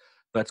credit.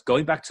 But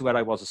going back to where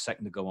I was a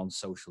second ago on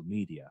social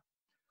media,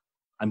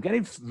 I'm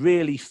getting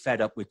really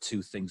fed up with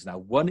two things now.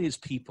 One is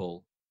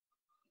people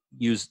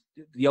use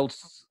the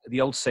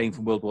old saying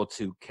from World War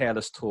II,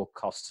 careless talk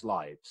costs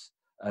lives,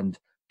 and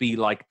be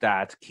like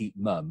dad, keep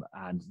mum,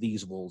 and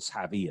these walls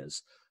have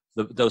ears.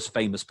 Those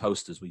famous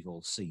posters we've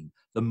all seen.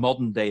 The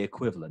modern day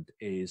equivalent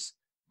is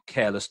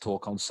careless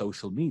talk on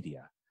social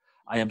media.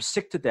 I am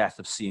sick to death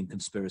of seeing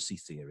conspiracy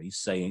theories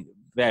saying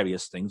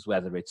various things,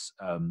 whether it's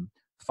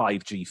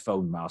 5G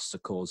phone masts are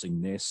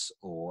causing this,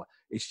 or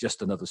it's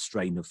just another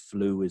strain of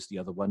flu is the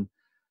other one.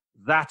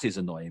 That is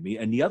annoying me.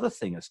 And the other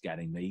thing that's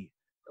getting me,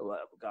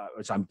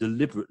 which I'm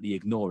deliberately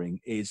ignoring,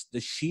 is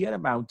the sheer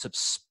amount of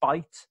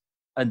spite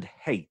and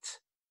hate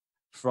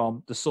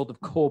from the sort of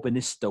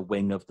Corbynista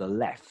wing of the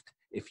left,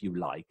 if you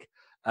like.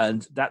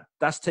 And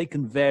that's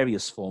taken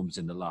various forms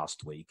in the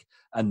last week.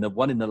 And the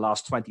one in the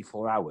last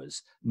 24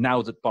 hours,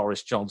 now that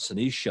Boris Johnson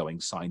is showing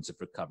signs of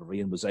recovery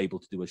and was able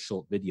to do a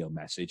short video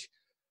message,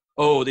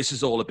 oh, this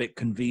is all a bit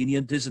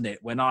convenient, isn't it?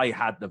 When I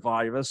had the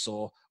virus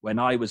or when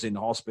I was in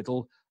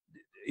hospital,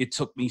 it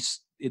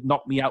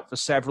knocked me out for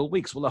several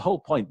weeks. Well, the whole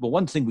point, well,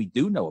 one thing we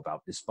do know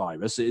about this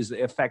virus is that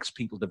it affects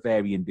people to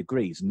varying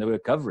degrees, and the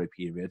recovery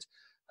period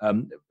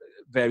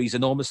varies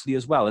enormously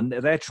as well. And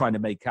they're trying to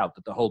make out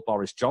that the whole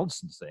Boris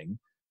Johnson thing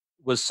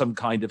was some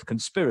kind of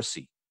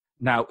conspiracy.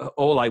 Now,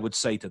 all I would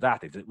say to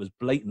that is it was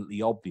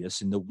blatantly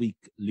obvious in the week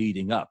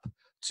leading up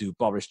to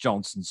Boris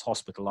Johnson's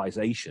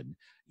hospitalization.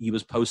 He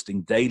was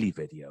posting daily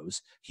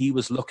videos. He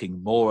was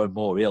looking more and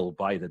more ill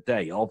by the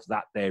day. Of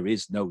that, there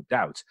is no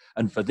doubt.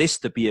 And for this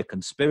to be a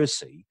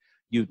conspiracy,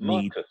 you'd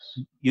need...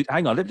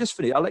 hang on, let me just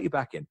finish. I'll let you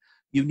back in.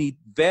 You need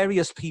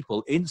various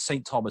people in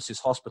St.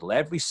 Thomas's Hospital.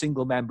 Every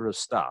single member of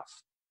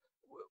staff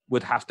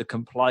would have to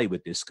comply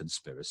with this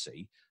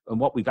conspiracy. And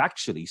what we've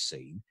actually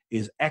seen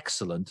is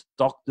excellent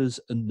doctors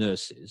and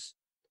nurses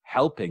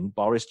helping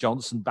Boris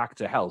Johnson back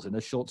to health in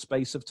a short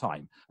space of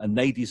time. And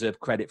they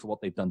deserve credit for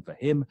what they've done for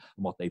him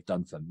and what they've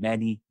done for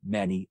many,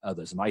 many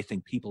others. And I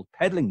think people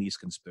peddling these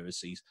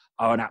conspiracies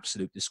are an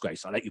absolute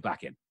disgrace. I'll let you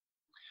back in.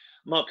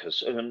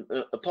 Marcus,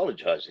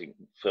 apologising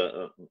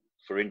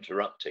for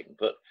interrupting,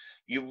 but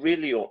you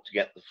really ought to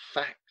get the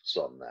facts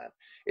on that.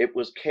 It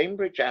was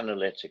Cambridge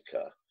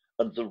Analytica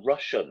and the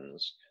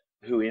Russians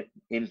who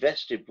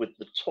invested with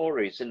the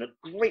Tories in a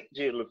great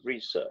deal of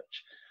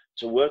research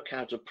to work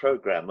out a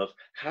program of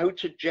how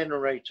to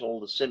generate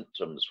all the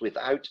symptoms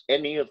without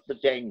any of the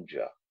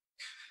danger.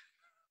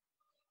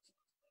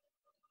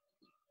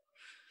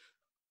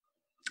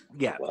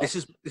 Yeah, well, this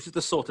is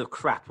the sort of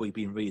crap we've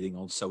been reading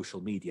on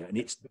social media, and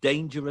it's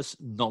dangerous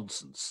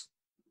nonsense.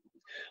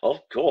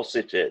 Of course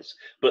it is,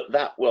 but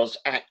that was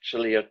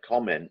actually a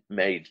comment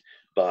made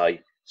by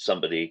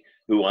somebody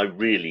who I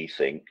really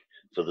think,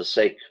 for the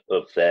sake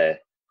of their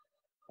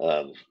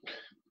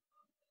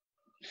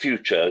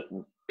future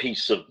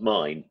peace of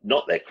mind,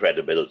 not their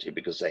credibility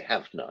because they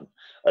have none,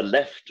 a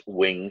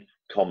left-wing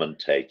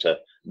commentator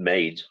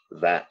made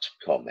that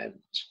comment.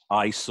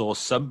 I saw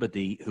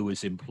somebody who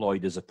was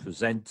employed as a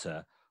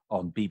presenter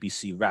on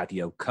BBC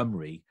Radio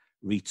Cymru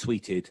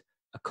retweeted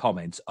a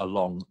comment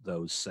along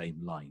those same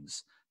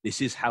lines.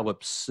 This is how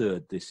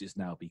absurd this is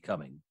now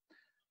becoming.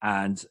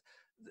 And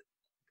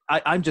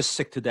I'm just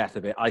sick to death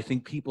of it. I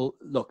think people,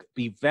 look,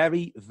 be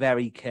very,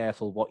 very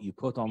careful what you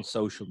put on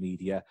social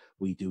media.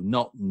 We do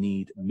not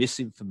need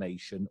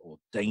misinformation or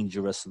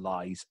dangerous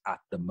lies at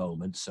the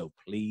moment. So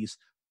please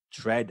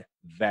tread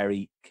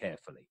very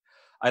carefully.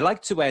 I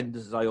like to end,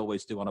 as I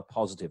always do, on a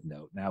positive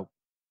note. Now,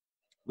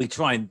 we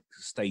try and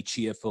stay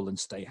cheerful and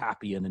stay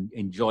happy and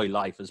enjoy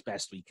life as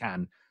best we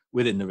can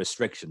within the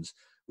restrictions.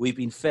 We've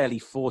been fairly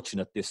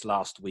fortunate this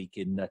last week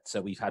in that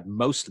we've had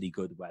mostly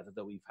good weather,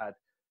 though we've had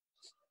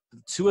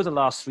 2 of the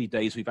last 3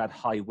 days we've had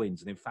high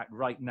winds. And in fact,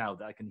 right now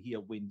I can hear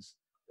winds,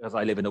 as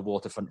I live in a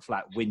waterfront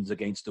flat, winds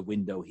against the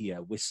window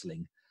here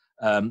whistling.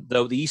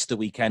 Though the Easter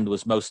weekend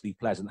was mostly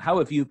pleasant. How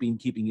have you been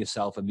keeping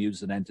yourself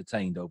amused and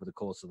entertained over the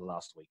course of the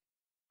last week?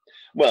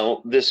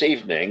 Well, this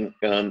evening,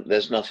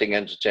 there's nothing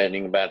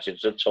entertaining about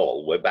it at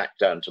all. We're back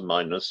down to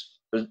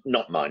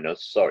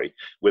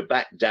we're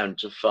back down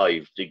to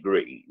 5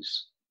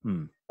 degrees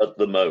at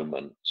the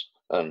moment.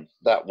 And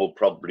that will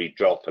probably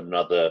drop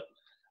another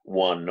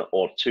 1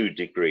 or 2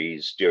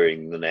 degrees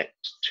during the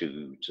next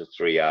 2 to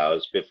 3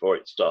 hours before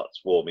it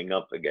starts warming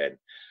up again.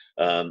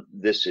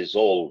 This is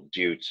all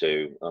due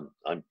to,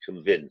 I'm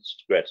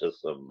convinced, Greta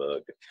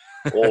Thunberg,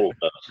 all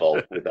her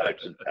fault without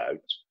a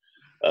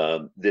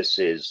doubt. This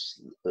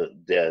is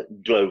the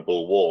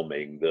global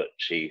warming that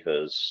she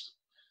has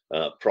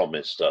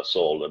promised us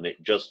all, and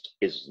it just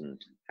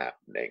isn't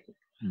happening.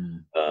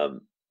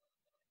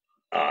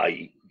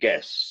 I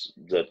guess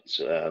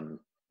that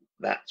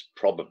that's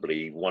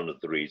probably one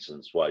of the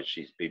reasons why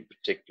she's been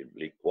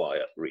particularly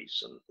quiet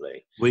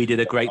recently. We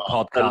did a great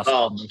podcast.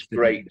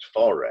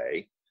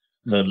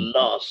 Her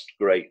last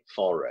great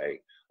foray,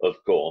 of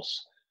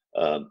course,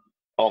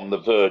 on the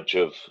verge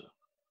of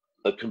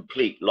a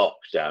complete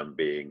lockdown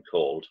being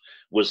called,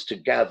 was to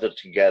gather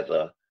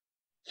together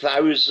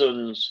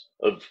thousands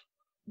of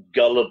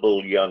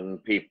gullible young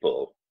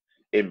people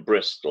in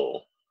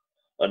Bristol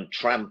and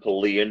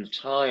trample the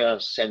entire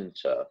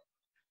centre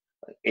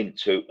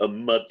into a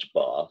mud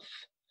bath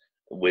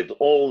with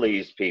all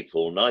these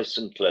people nice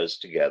and close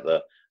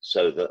together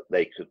so that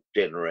they could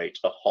generate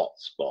a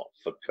hotspot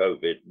for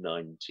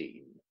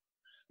COVID-19.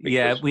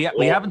 Yeah, we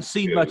haven't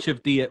seen much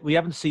of Dear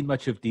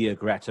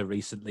Greta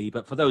recently,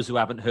 but for those who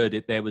haven't heard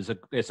it, there's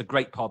a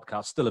great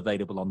podcast still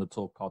available on the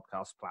Talk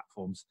Podcast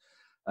platforms.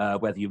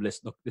 Whether you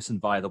listen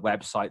via the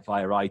website,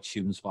 via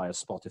iTunes, via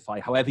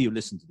Spotify, however you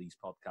listen to these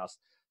podcasts,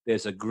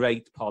 there's a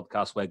great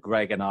podcast where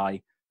Greg and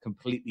I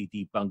completely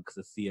debunk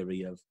the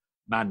theory of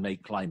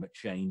man-made climate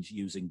change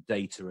using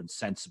data and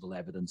sensible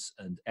evidence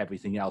and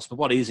everything else. But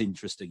what is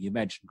interesting, you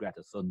mentioned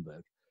Greta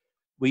Thunberg.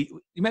 You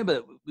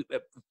remember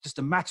just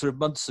a matter of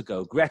months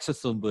ago, Greta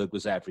Thunberg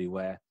was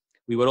everywhere.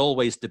 We were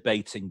always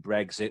debating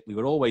Brexit. We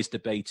were always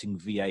debating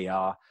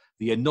VAR.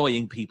 The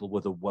annoying people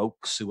were the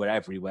wokes who were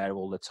everywhere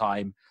all the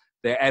time.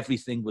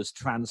 Everything was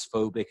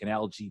transphobic and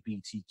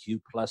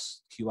LGBTQ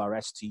plus,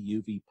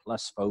 QRSTUV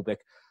plus phobic.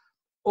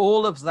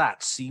 All of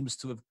that seems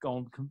to have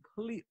gone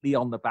completely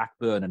on the back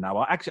burner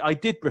now. I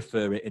did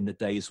prefer it in the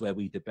days where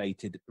we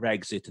debated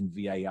Brexit and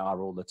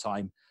VAR all the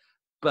time.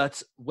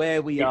 But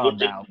where we are now...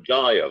 People didn't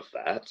die of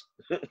that.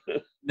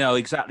 No,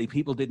 exactly.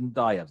 People didn't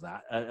die of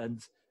that. And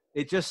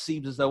it just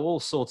seems as though all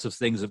sorts of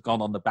things have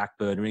gone on the back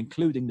burner,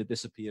 including the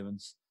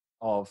disappearance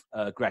of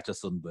Greta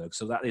Thunberg.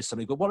 So that is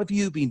something. But what have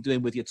you been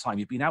doing with your time?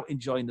 You've been out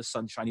enjoying the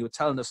sunshine. You were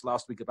telling us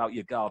last week about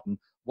your garden.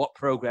 What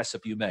progress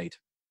have you made?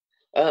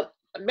 I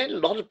made a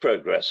lot of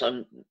progress.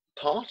 And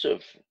part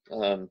of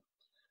the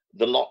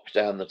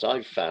lockdown that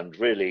I've found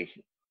really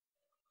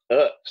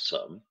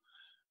irksome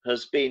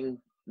has been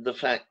the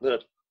fact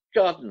that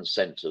garden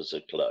centres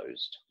are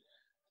closed.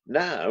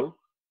 Now,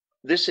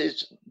 this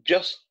is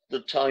just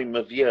the time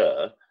of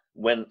year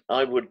when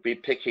I would be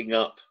picking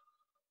up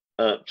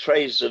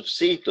trays of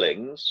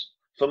seedlings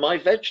for my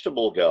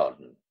vegetable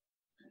garden.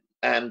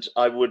 And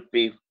I would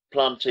be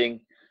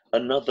planting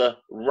another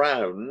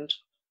round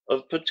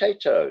of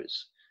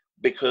potatoes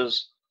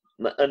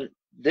and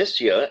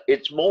this year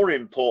it's more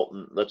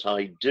important that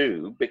I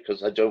do,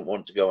 because I don't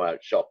want to go out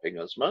shopping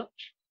as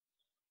much.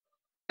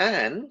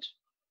 And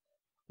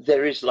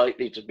there is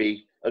likely to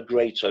be a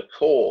greater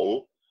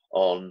call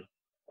on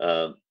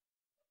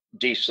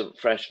decent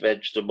fresh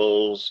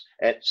vegetables,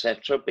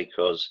 etc.,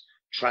 because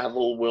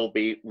travel will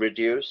be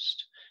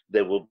reduced.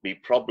 There will be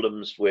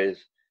problems with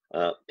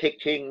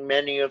picking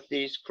many of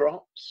these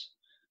crops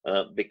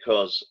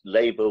because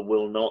labour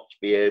will not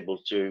be able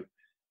to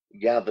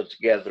gather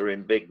together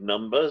in big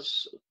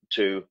numbers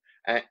to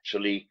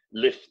actually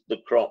lift the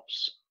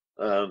crops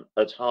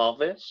at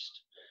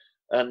harvest.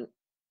 And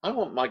I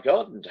want my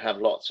garden to have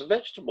lots of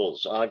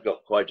vegetables. I've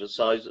got quite a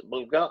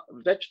sizable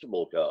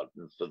vegetable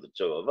garden for the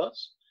two of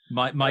us.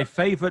 My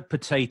favourite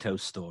potato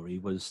story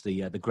was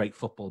the great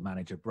football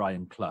manager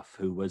Brian Clough,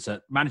 who was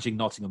managing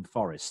Nottingham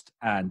Forest,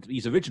 and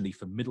he's originally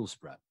from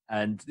Middlesbrough.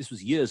 And this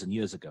was years and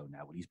years ago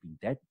now. Well, he's been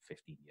dead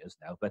 15 years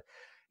now, but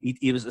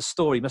he was a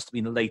story, must have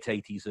been the late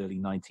 80s, early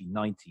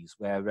 1990s,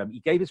 where he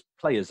gave his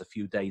players a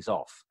few days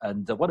off.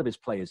 And one of his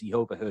players, he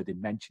overheard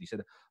him mention, he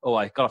said, "Oh,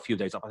 I got a few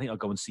days off. I think I'll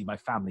go and see my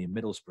family in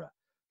Middlesbrough."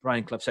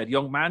 Brian Clough said,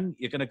 "Young man,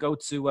 you're going to go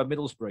to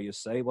Middlesbrough, you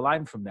say?" "Well,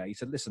 I'm from there." He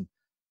said, "Listen,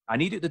 I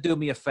need you to do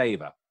me a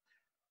favour.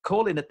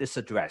 Call in at this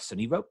address."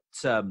 And he wrote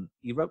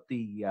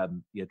the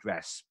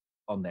address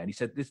on there. And he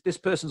said, this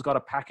person's got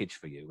a package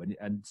for you,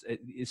 and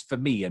it's for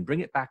me, and bring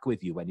it back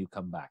with you when you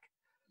come back."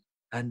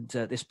 And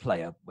this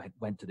player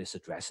went to this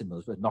address in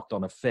Middlesbrough, knocked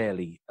on a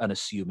fairly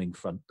unassuming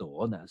front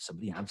door, and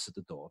somebody answered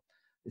the door.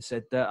 They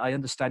said, "I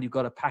understand you've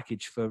got a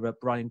package for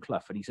Brian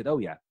Clough." And he said, "Oh,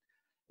 yeah."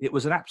 It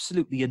was an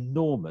absolutely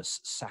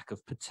enormous sack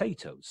of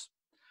potatoes.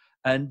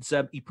 And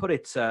he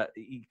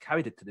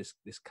carried it to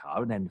this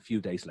car, and then a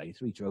few days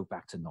later, he drove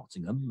back to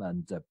Nottingham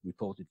and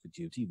reported for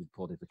duty,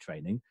 reported for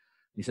training.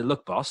 And he said,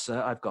 "Look, boss,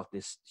 I've got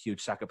this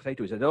huge sack of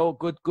potatoes." He said, "Oh,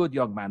 good,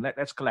 young man,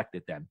 let's collect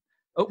it then."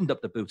 Opened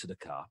up the boot of the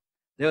car.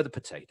 There are the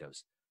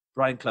potatoes.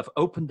 Brian Clough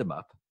opened them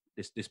up,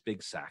 this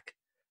big sack.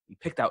 He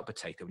picked out a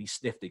potato, and he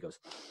sniffed. He goes,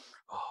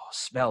 "Oh,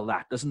 smell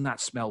that. Doesn't that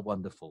smell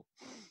wonderful?"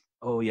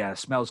 "Oh, yeah, it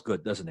smells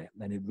good, doesn't it?"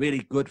 And then a really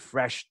good,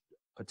 fresh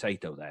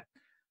potato there.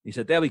 He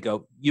said, "There we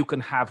go. You can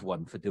have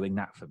one for doing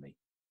that for me."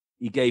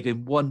 He gave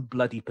him one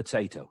bloody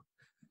potato.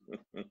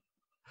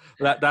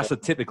 That's a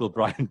typical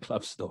Brian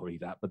Clough story,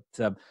 that. But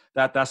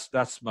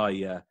that's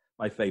my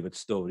favourite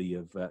story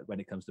of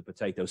when it comes to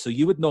potatoes. So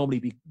you would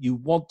normally you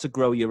want to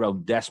grow your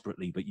own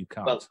desperately, but you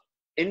can't. Well,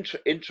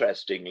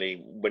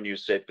 interestingly, when you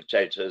say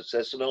potatoes,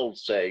 there's an old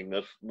saying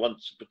of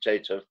once a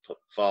potato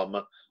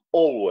farmer,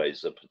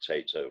 always a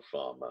potato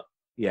farmer.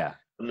 Yeah.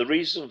 And the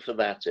reason for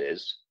that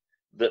is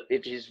that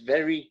it is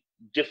very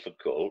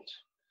difficult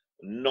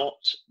not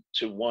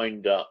to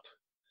wind up,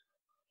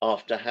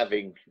 after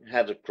having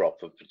had a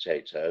crop of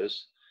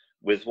potatoes,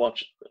 with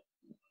what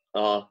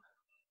are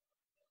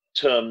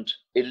termed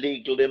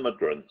illegal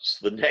immigrants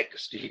the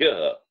next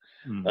year.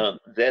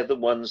 They're the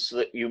ones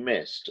that you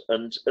missed.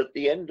 And at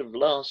the end of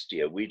last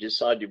year, we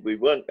decided we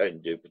weren't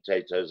going to do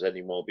potatoes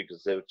anymore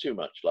because they were too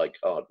much like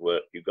hard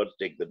work. You've got to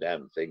dig the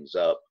damn things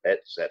up,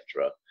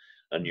 etc.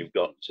 And you've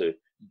got to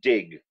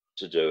dig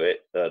to do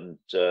it. And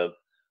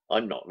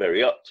I'm not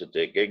very up to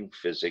digging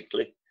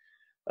physically.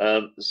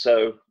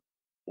 So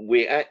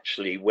we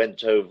actually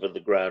went over the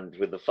ground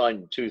with a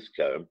fine tooth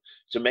comb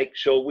to make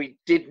sure we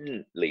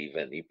didn't leave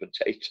any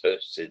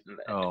potatoes in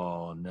there.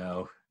 Oh,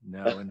 no.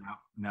 And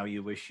now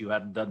you wish you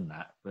hadn't done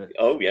that. But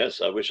oh, yes,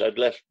 I wish I'd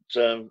left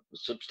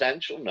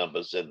substantial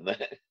numbers in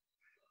there.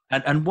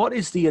 And what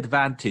is the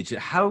advantage?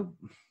 The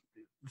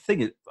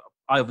thing is,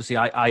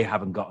 I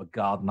haven't got a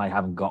garden. I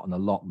haven't got an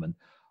allotment.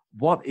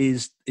 What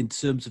is, in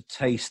terms of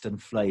taste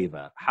and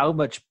flavour, how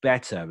much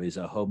better is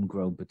a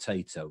homegrown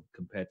potato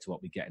compared to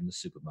what we get in the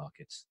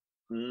supermarkets?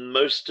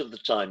 Most of the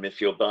time,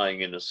 if you're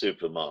buying in a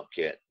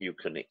supermarket, you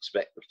can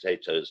expect the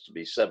potatoes to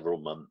be several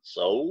months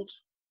old.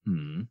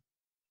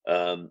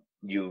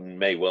 You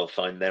may well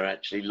find they're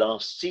actually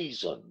last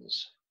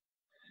season's.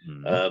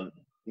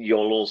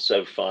 You'll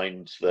also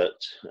find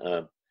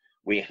that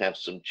we have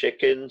some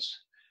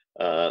chickens.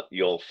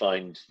 You'll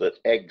find that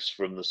eggs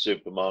from the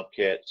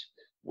supermarket,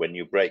 when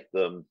you break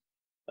them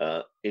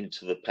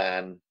into the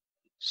pan,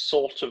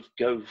 sort of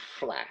go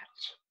flat.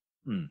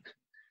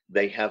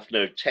 They have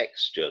no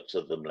texture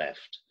to them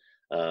left.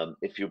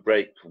 If you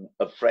break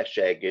a fresh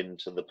egg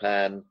into the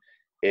pan,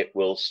 it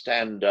will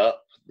stand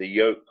up. The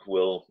yolk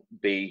will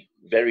be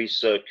very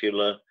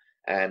circular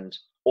and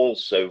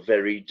also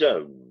very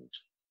domed.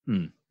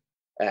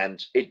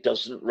 And it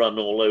doesn't run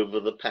all over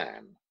the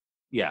pan.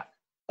 Yeah.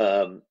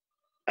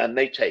 And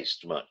they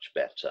taste much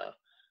better.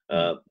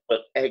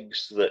 But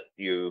eggs that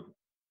you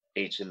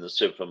eat in the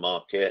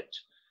supermarket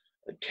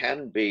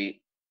can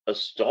be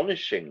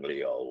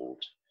astonishingly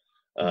old,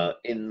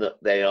 in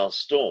that they are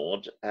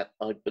stored at,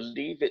 I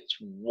believe it's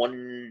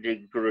 1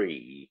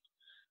 degree,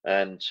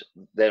 and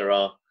there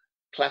are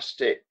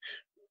plastic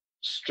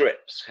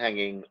strips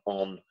hanging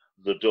on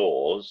the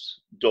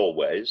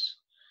doorways,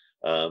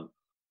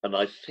 and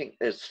I think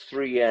there's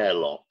 3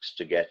 airlocks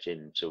to get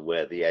into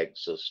where the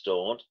eggs are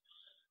stored.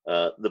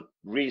 The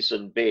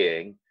reason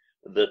being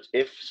that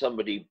if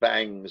somebody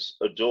bangs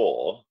a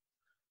door,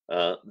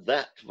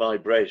 that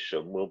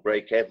vibration will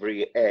break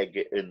every egg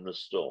in the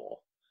store.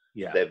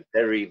 Yeah. They're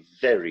very,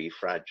 very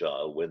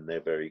fragile when they're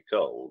very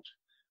cold,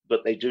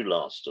 but they do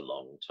last a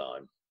long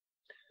time.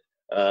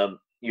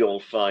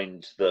 You'll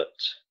find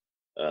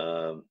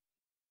that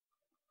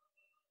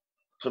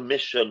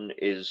permission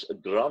is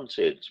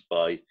granted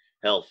by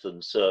health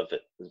and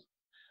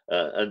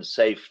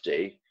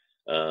safety,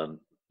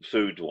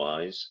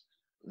 food-wise,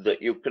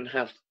 that you can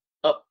have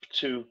up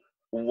to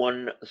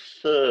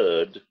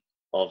 1/3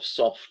 of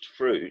soft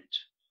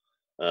fruit,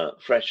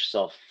 fresh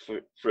soft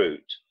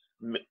fruit,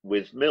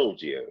 with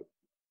mildew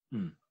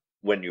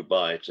when you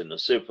buy it in a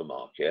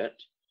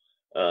supermarket.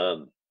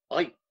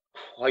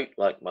 quite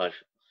like my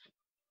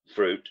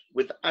fruit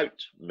without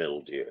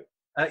mildew.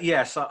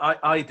 Yes,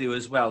 I do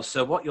as well.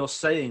 So what you're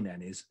saying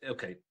then is,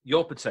 okay,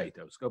 your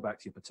potatoes, go back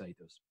to your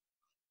potatoes.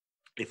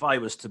 If I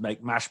was to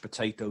make mashed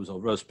potatoes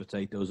or roast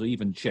potatoes or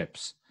even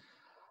chips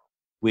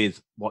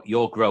with what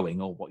you're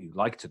growing or what you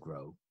like to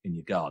grow in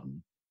your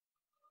garden,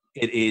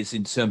 it is,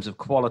 in terms of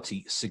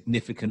quality,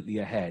 significantly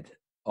ahead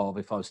of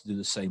if I was to do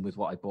the same with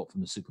what I bought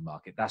from the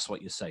supermarket. That's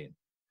what you're saying.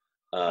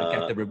 I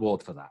get the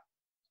reward for that.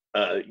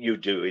 You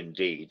do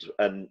indeed.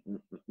 And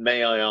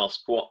may I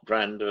ask what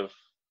brand of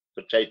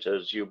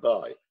potatoes you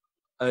buy?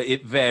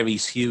 It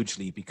varies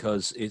hugely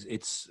because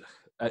it's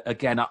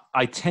again,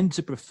 I tend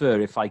to prefer,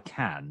 if I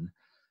can,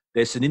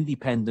 there's an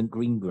independent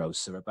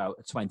greengrocer about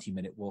a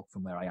 20-minute walk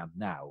from where I am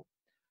now.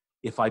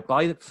 If I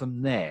buy it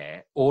from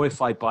there, or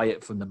if I buy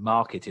it from the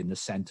market in the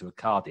centre of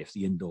Cardiff,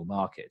 the indoor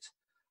market,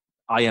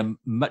 I am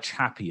much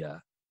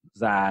happier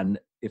than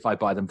if I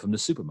buy them from the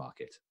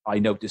supermarket. I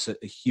notice a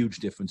huge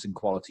difference in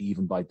quality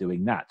even by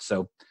doing that.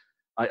 So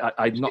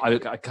I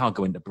can't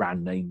go into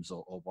brand names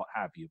or what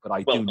have you, but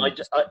I do.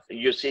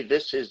 You see,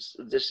 this is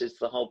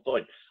the whole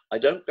point. I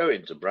don't go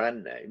into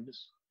brand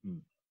names.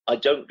 I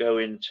don't go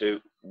into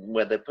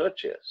where they're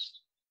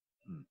purchased.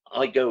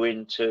 I go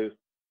into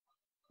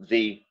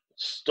the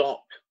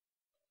stock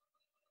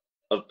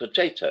of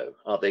potato.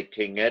 Are they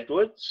King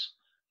Edwards?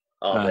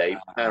 Are they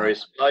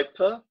Paris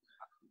Piper?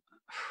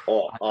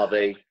 Or are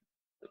they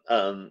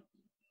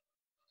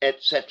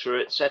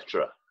etc.,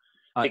 etc.?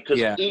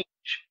 Because each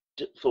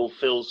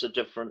fulfills a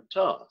different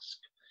task.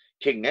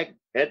 King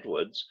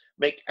Edwards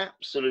make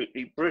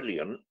absolutely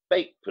brilliant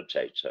baked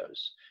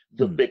potatoes.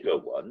 The bigger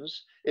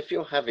ones, if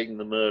you're having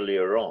them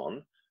earlier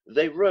on,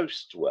 they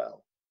roast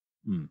well.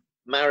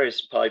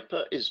 Maris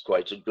Piper is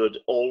quite a good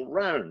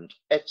all-round,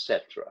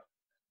 etc.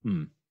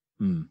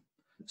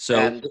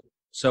 So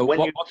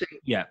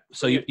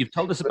you've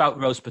told us about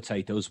roast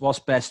potatoes. What's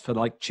best for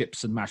like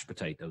chips and mashed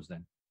potatoes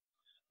then?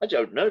 I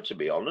don't know, to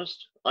be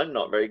honest. I'm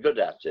not very good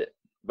at it,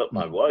 but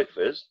my wife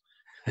is.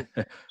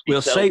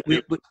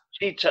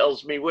 She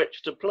tells me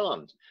which to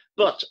plant.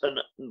 But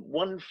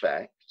one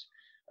fact,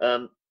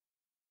 a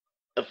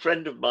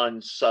friend of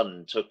mine's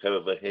son took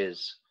over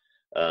his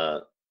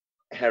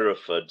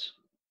Hereford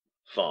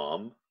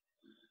farm,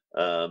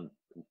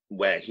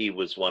 where he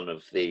was one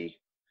of the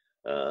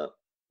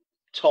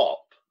top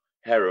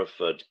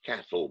Hereford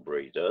cattle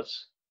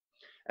breeders.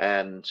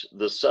 And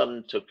the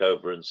son took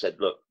over and said,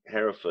 look,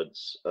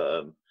 Herefords,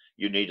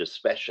 you need a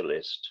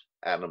specialist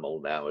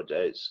animal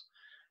nowadays.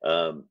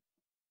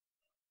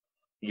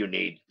 You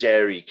need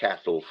dairy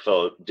cattle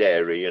for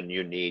dairy, and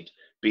you need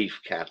beef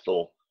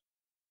cattle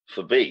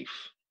for beef.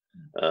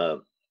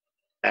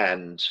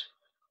 And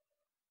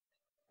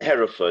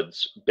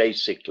Herefords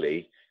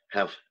basically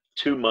have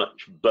too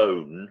much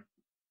bone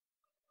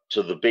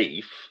to the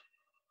beef,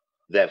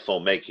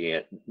 therefore making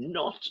it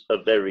not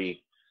a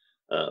very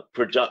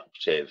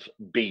productive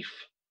beef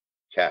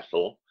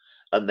cattle,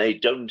 and they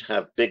don't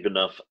have big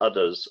enough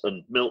udders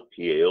and milk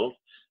yield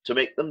to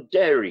make them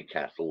dairy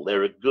cattle.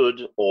 They're a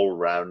good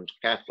all-round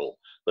cattle,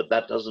 but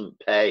that doesn't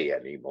pay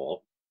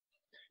anymore.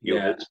 You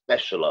have to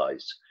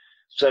specialize.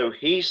 So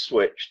he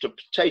switched to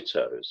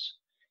potatoes.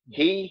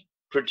 He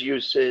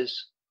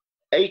produces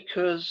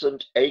acres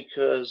and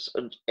acres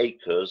and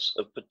acres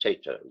of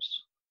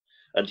potatoes,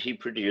 and he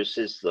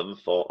produces them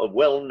for a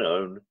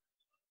well-known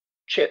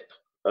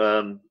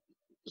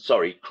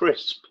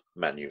crisp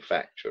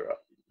manufacturer.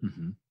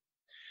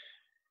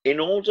 In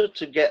order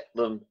to get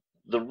them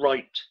the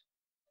right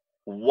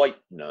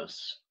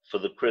whiteness for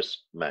the crisp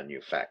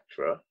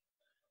manufacturer,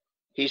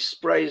 he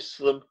sprays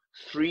them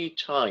 3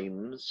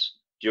 times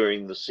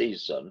during the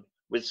season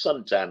with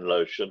suntan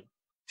lotion.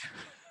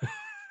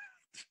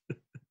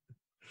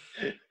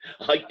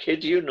 I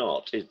kid you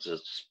not, it's a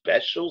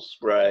special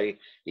spray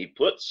he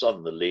puts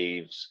on the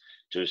leaves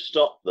to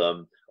stop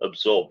them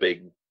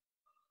absorbing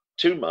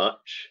too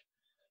much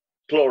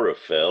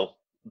chlorophyll,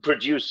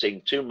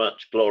 producing too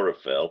much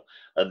chlorophyll,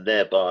 and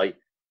thereby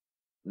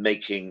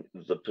making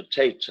the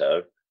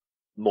potato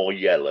more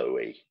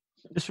yellowy.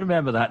 Just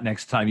remember that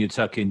next time you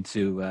tuck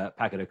into a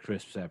packet of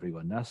crisps,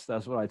 everyone. That's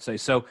what I'd say.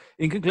 So,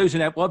 in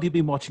conclusion, what have you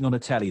been watching on the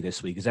telly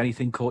this week? Has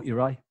anything caught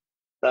your eye?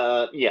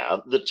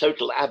 The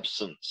total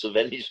absence of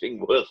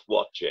anything worth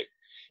watching.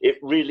 It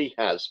really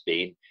has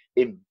been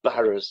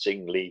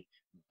embarrassingly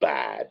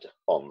bad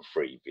on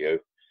Freeview.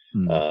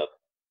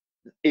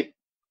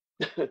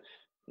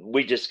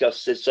 We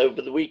discussed this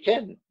over the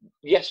weekend.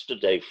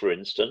 Yesterday, for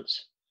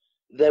instance,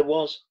 there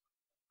was,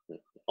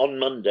 on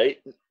Monday,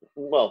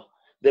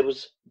 there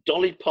was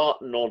Dolly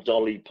Parton or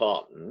Dolly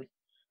Parton,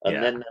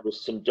 and then there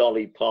was some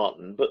Dolly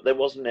Parton, but there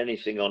wasn't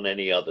anything on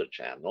any other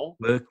channel.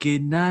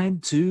 Working 9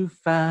 to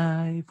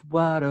 5,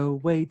 what a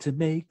way to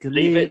make a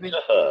living. Leave living. It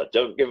to her.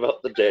 Don't give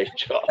up the day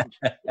job.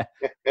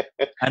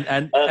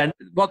 and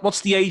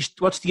what's the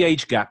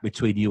age gap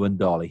between you and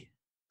Dolly?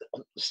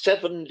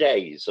 7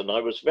 days, and I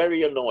was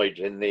very annoyed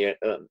in the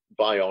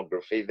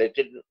biography. They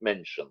didn't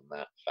mention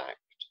that fact.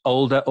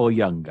 Older or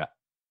younger?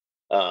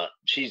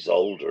 She's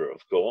older,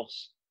 of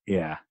course.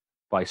 Yeah.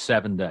 By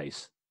 7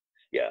 days.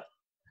 Yeah.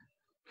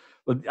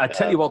 Well, I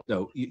tell you what,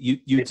 though, you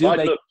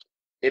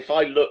if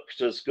I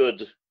looked as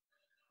good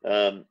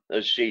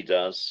as she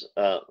does,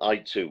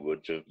 I too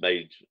would have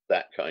made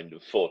that kind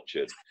of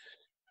fortune.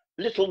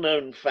 Little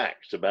known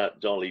fact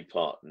about Dolly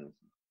Parton.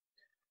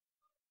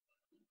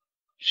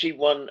 She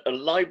won a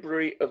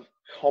Library of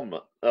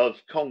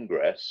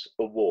Congress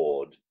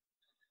award.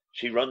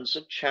 She runs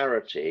a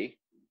charity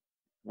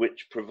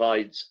which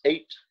provides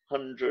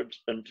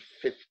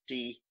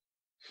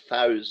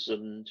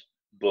 850,000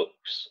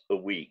 books a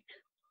week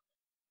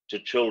to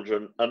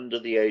children under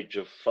the age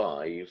of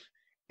 5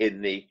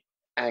 in the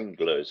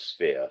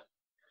Anglosphere.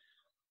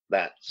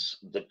 That's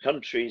the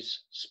countries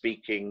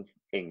speaking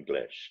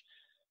English.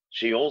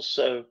 She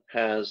also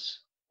has,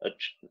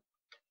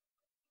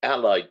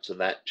 allied to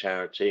that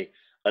charity,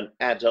 an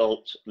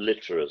adult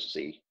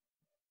literacy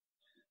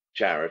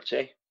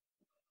charity.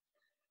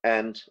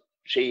 And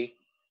she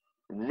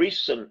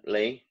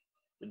recently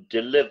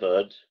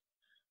delivered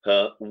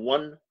her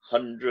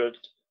 100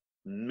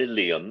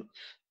 millionth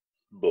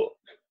book.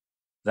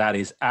 That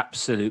is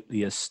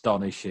absolutely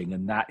astonishing,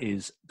 and that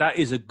is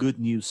a good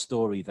news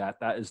story. That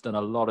has done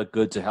a lot of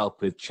good to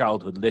help with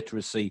childhood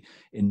literacy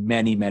in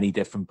many, many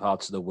different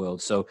parts of the world.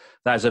 So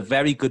that is a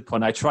very good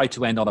point. I try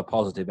to end on a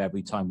positive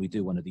every time we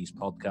do one of these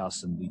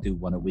podcasts, and we do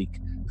one a week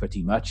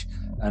pretty much.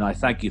 And I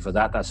thank you for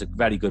that. That's a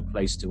very good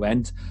place to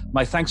end.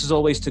 My thanks as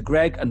always to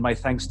Greg, and my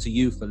thanks to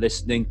you for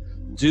listening.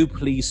 Do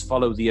please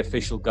follow the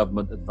official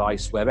government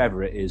advice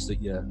wherever it is that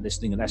you're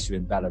listening, unless you're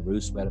in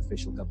Belarus, where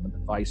official government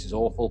advice is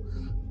awful.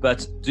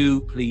 But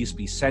do please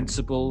be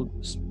sensible,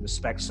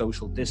 respect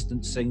social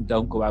distancing,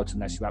 don't go out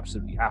unless you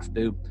absolutely have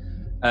to,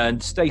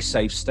 and stay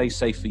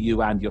safe for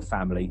you and your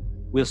family.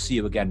 We'll see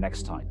you again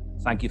next time.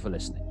 Thank you for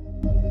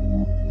listening.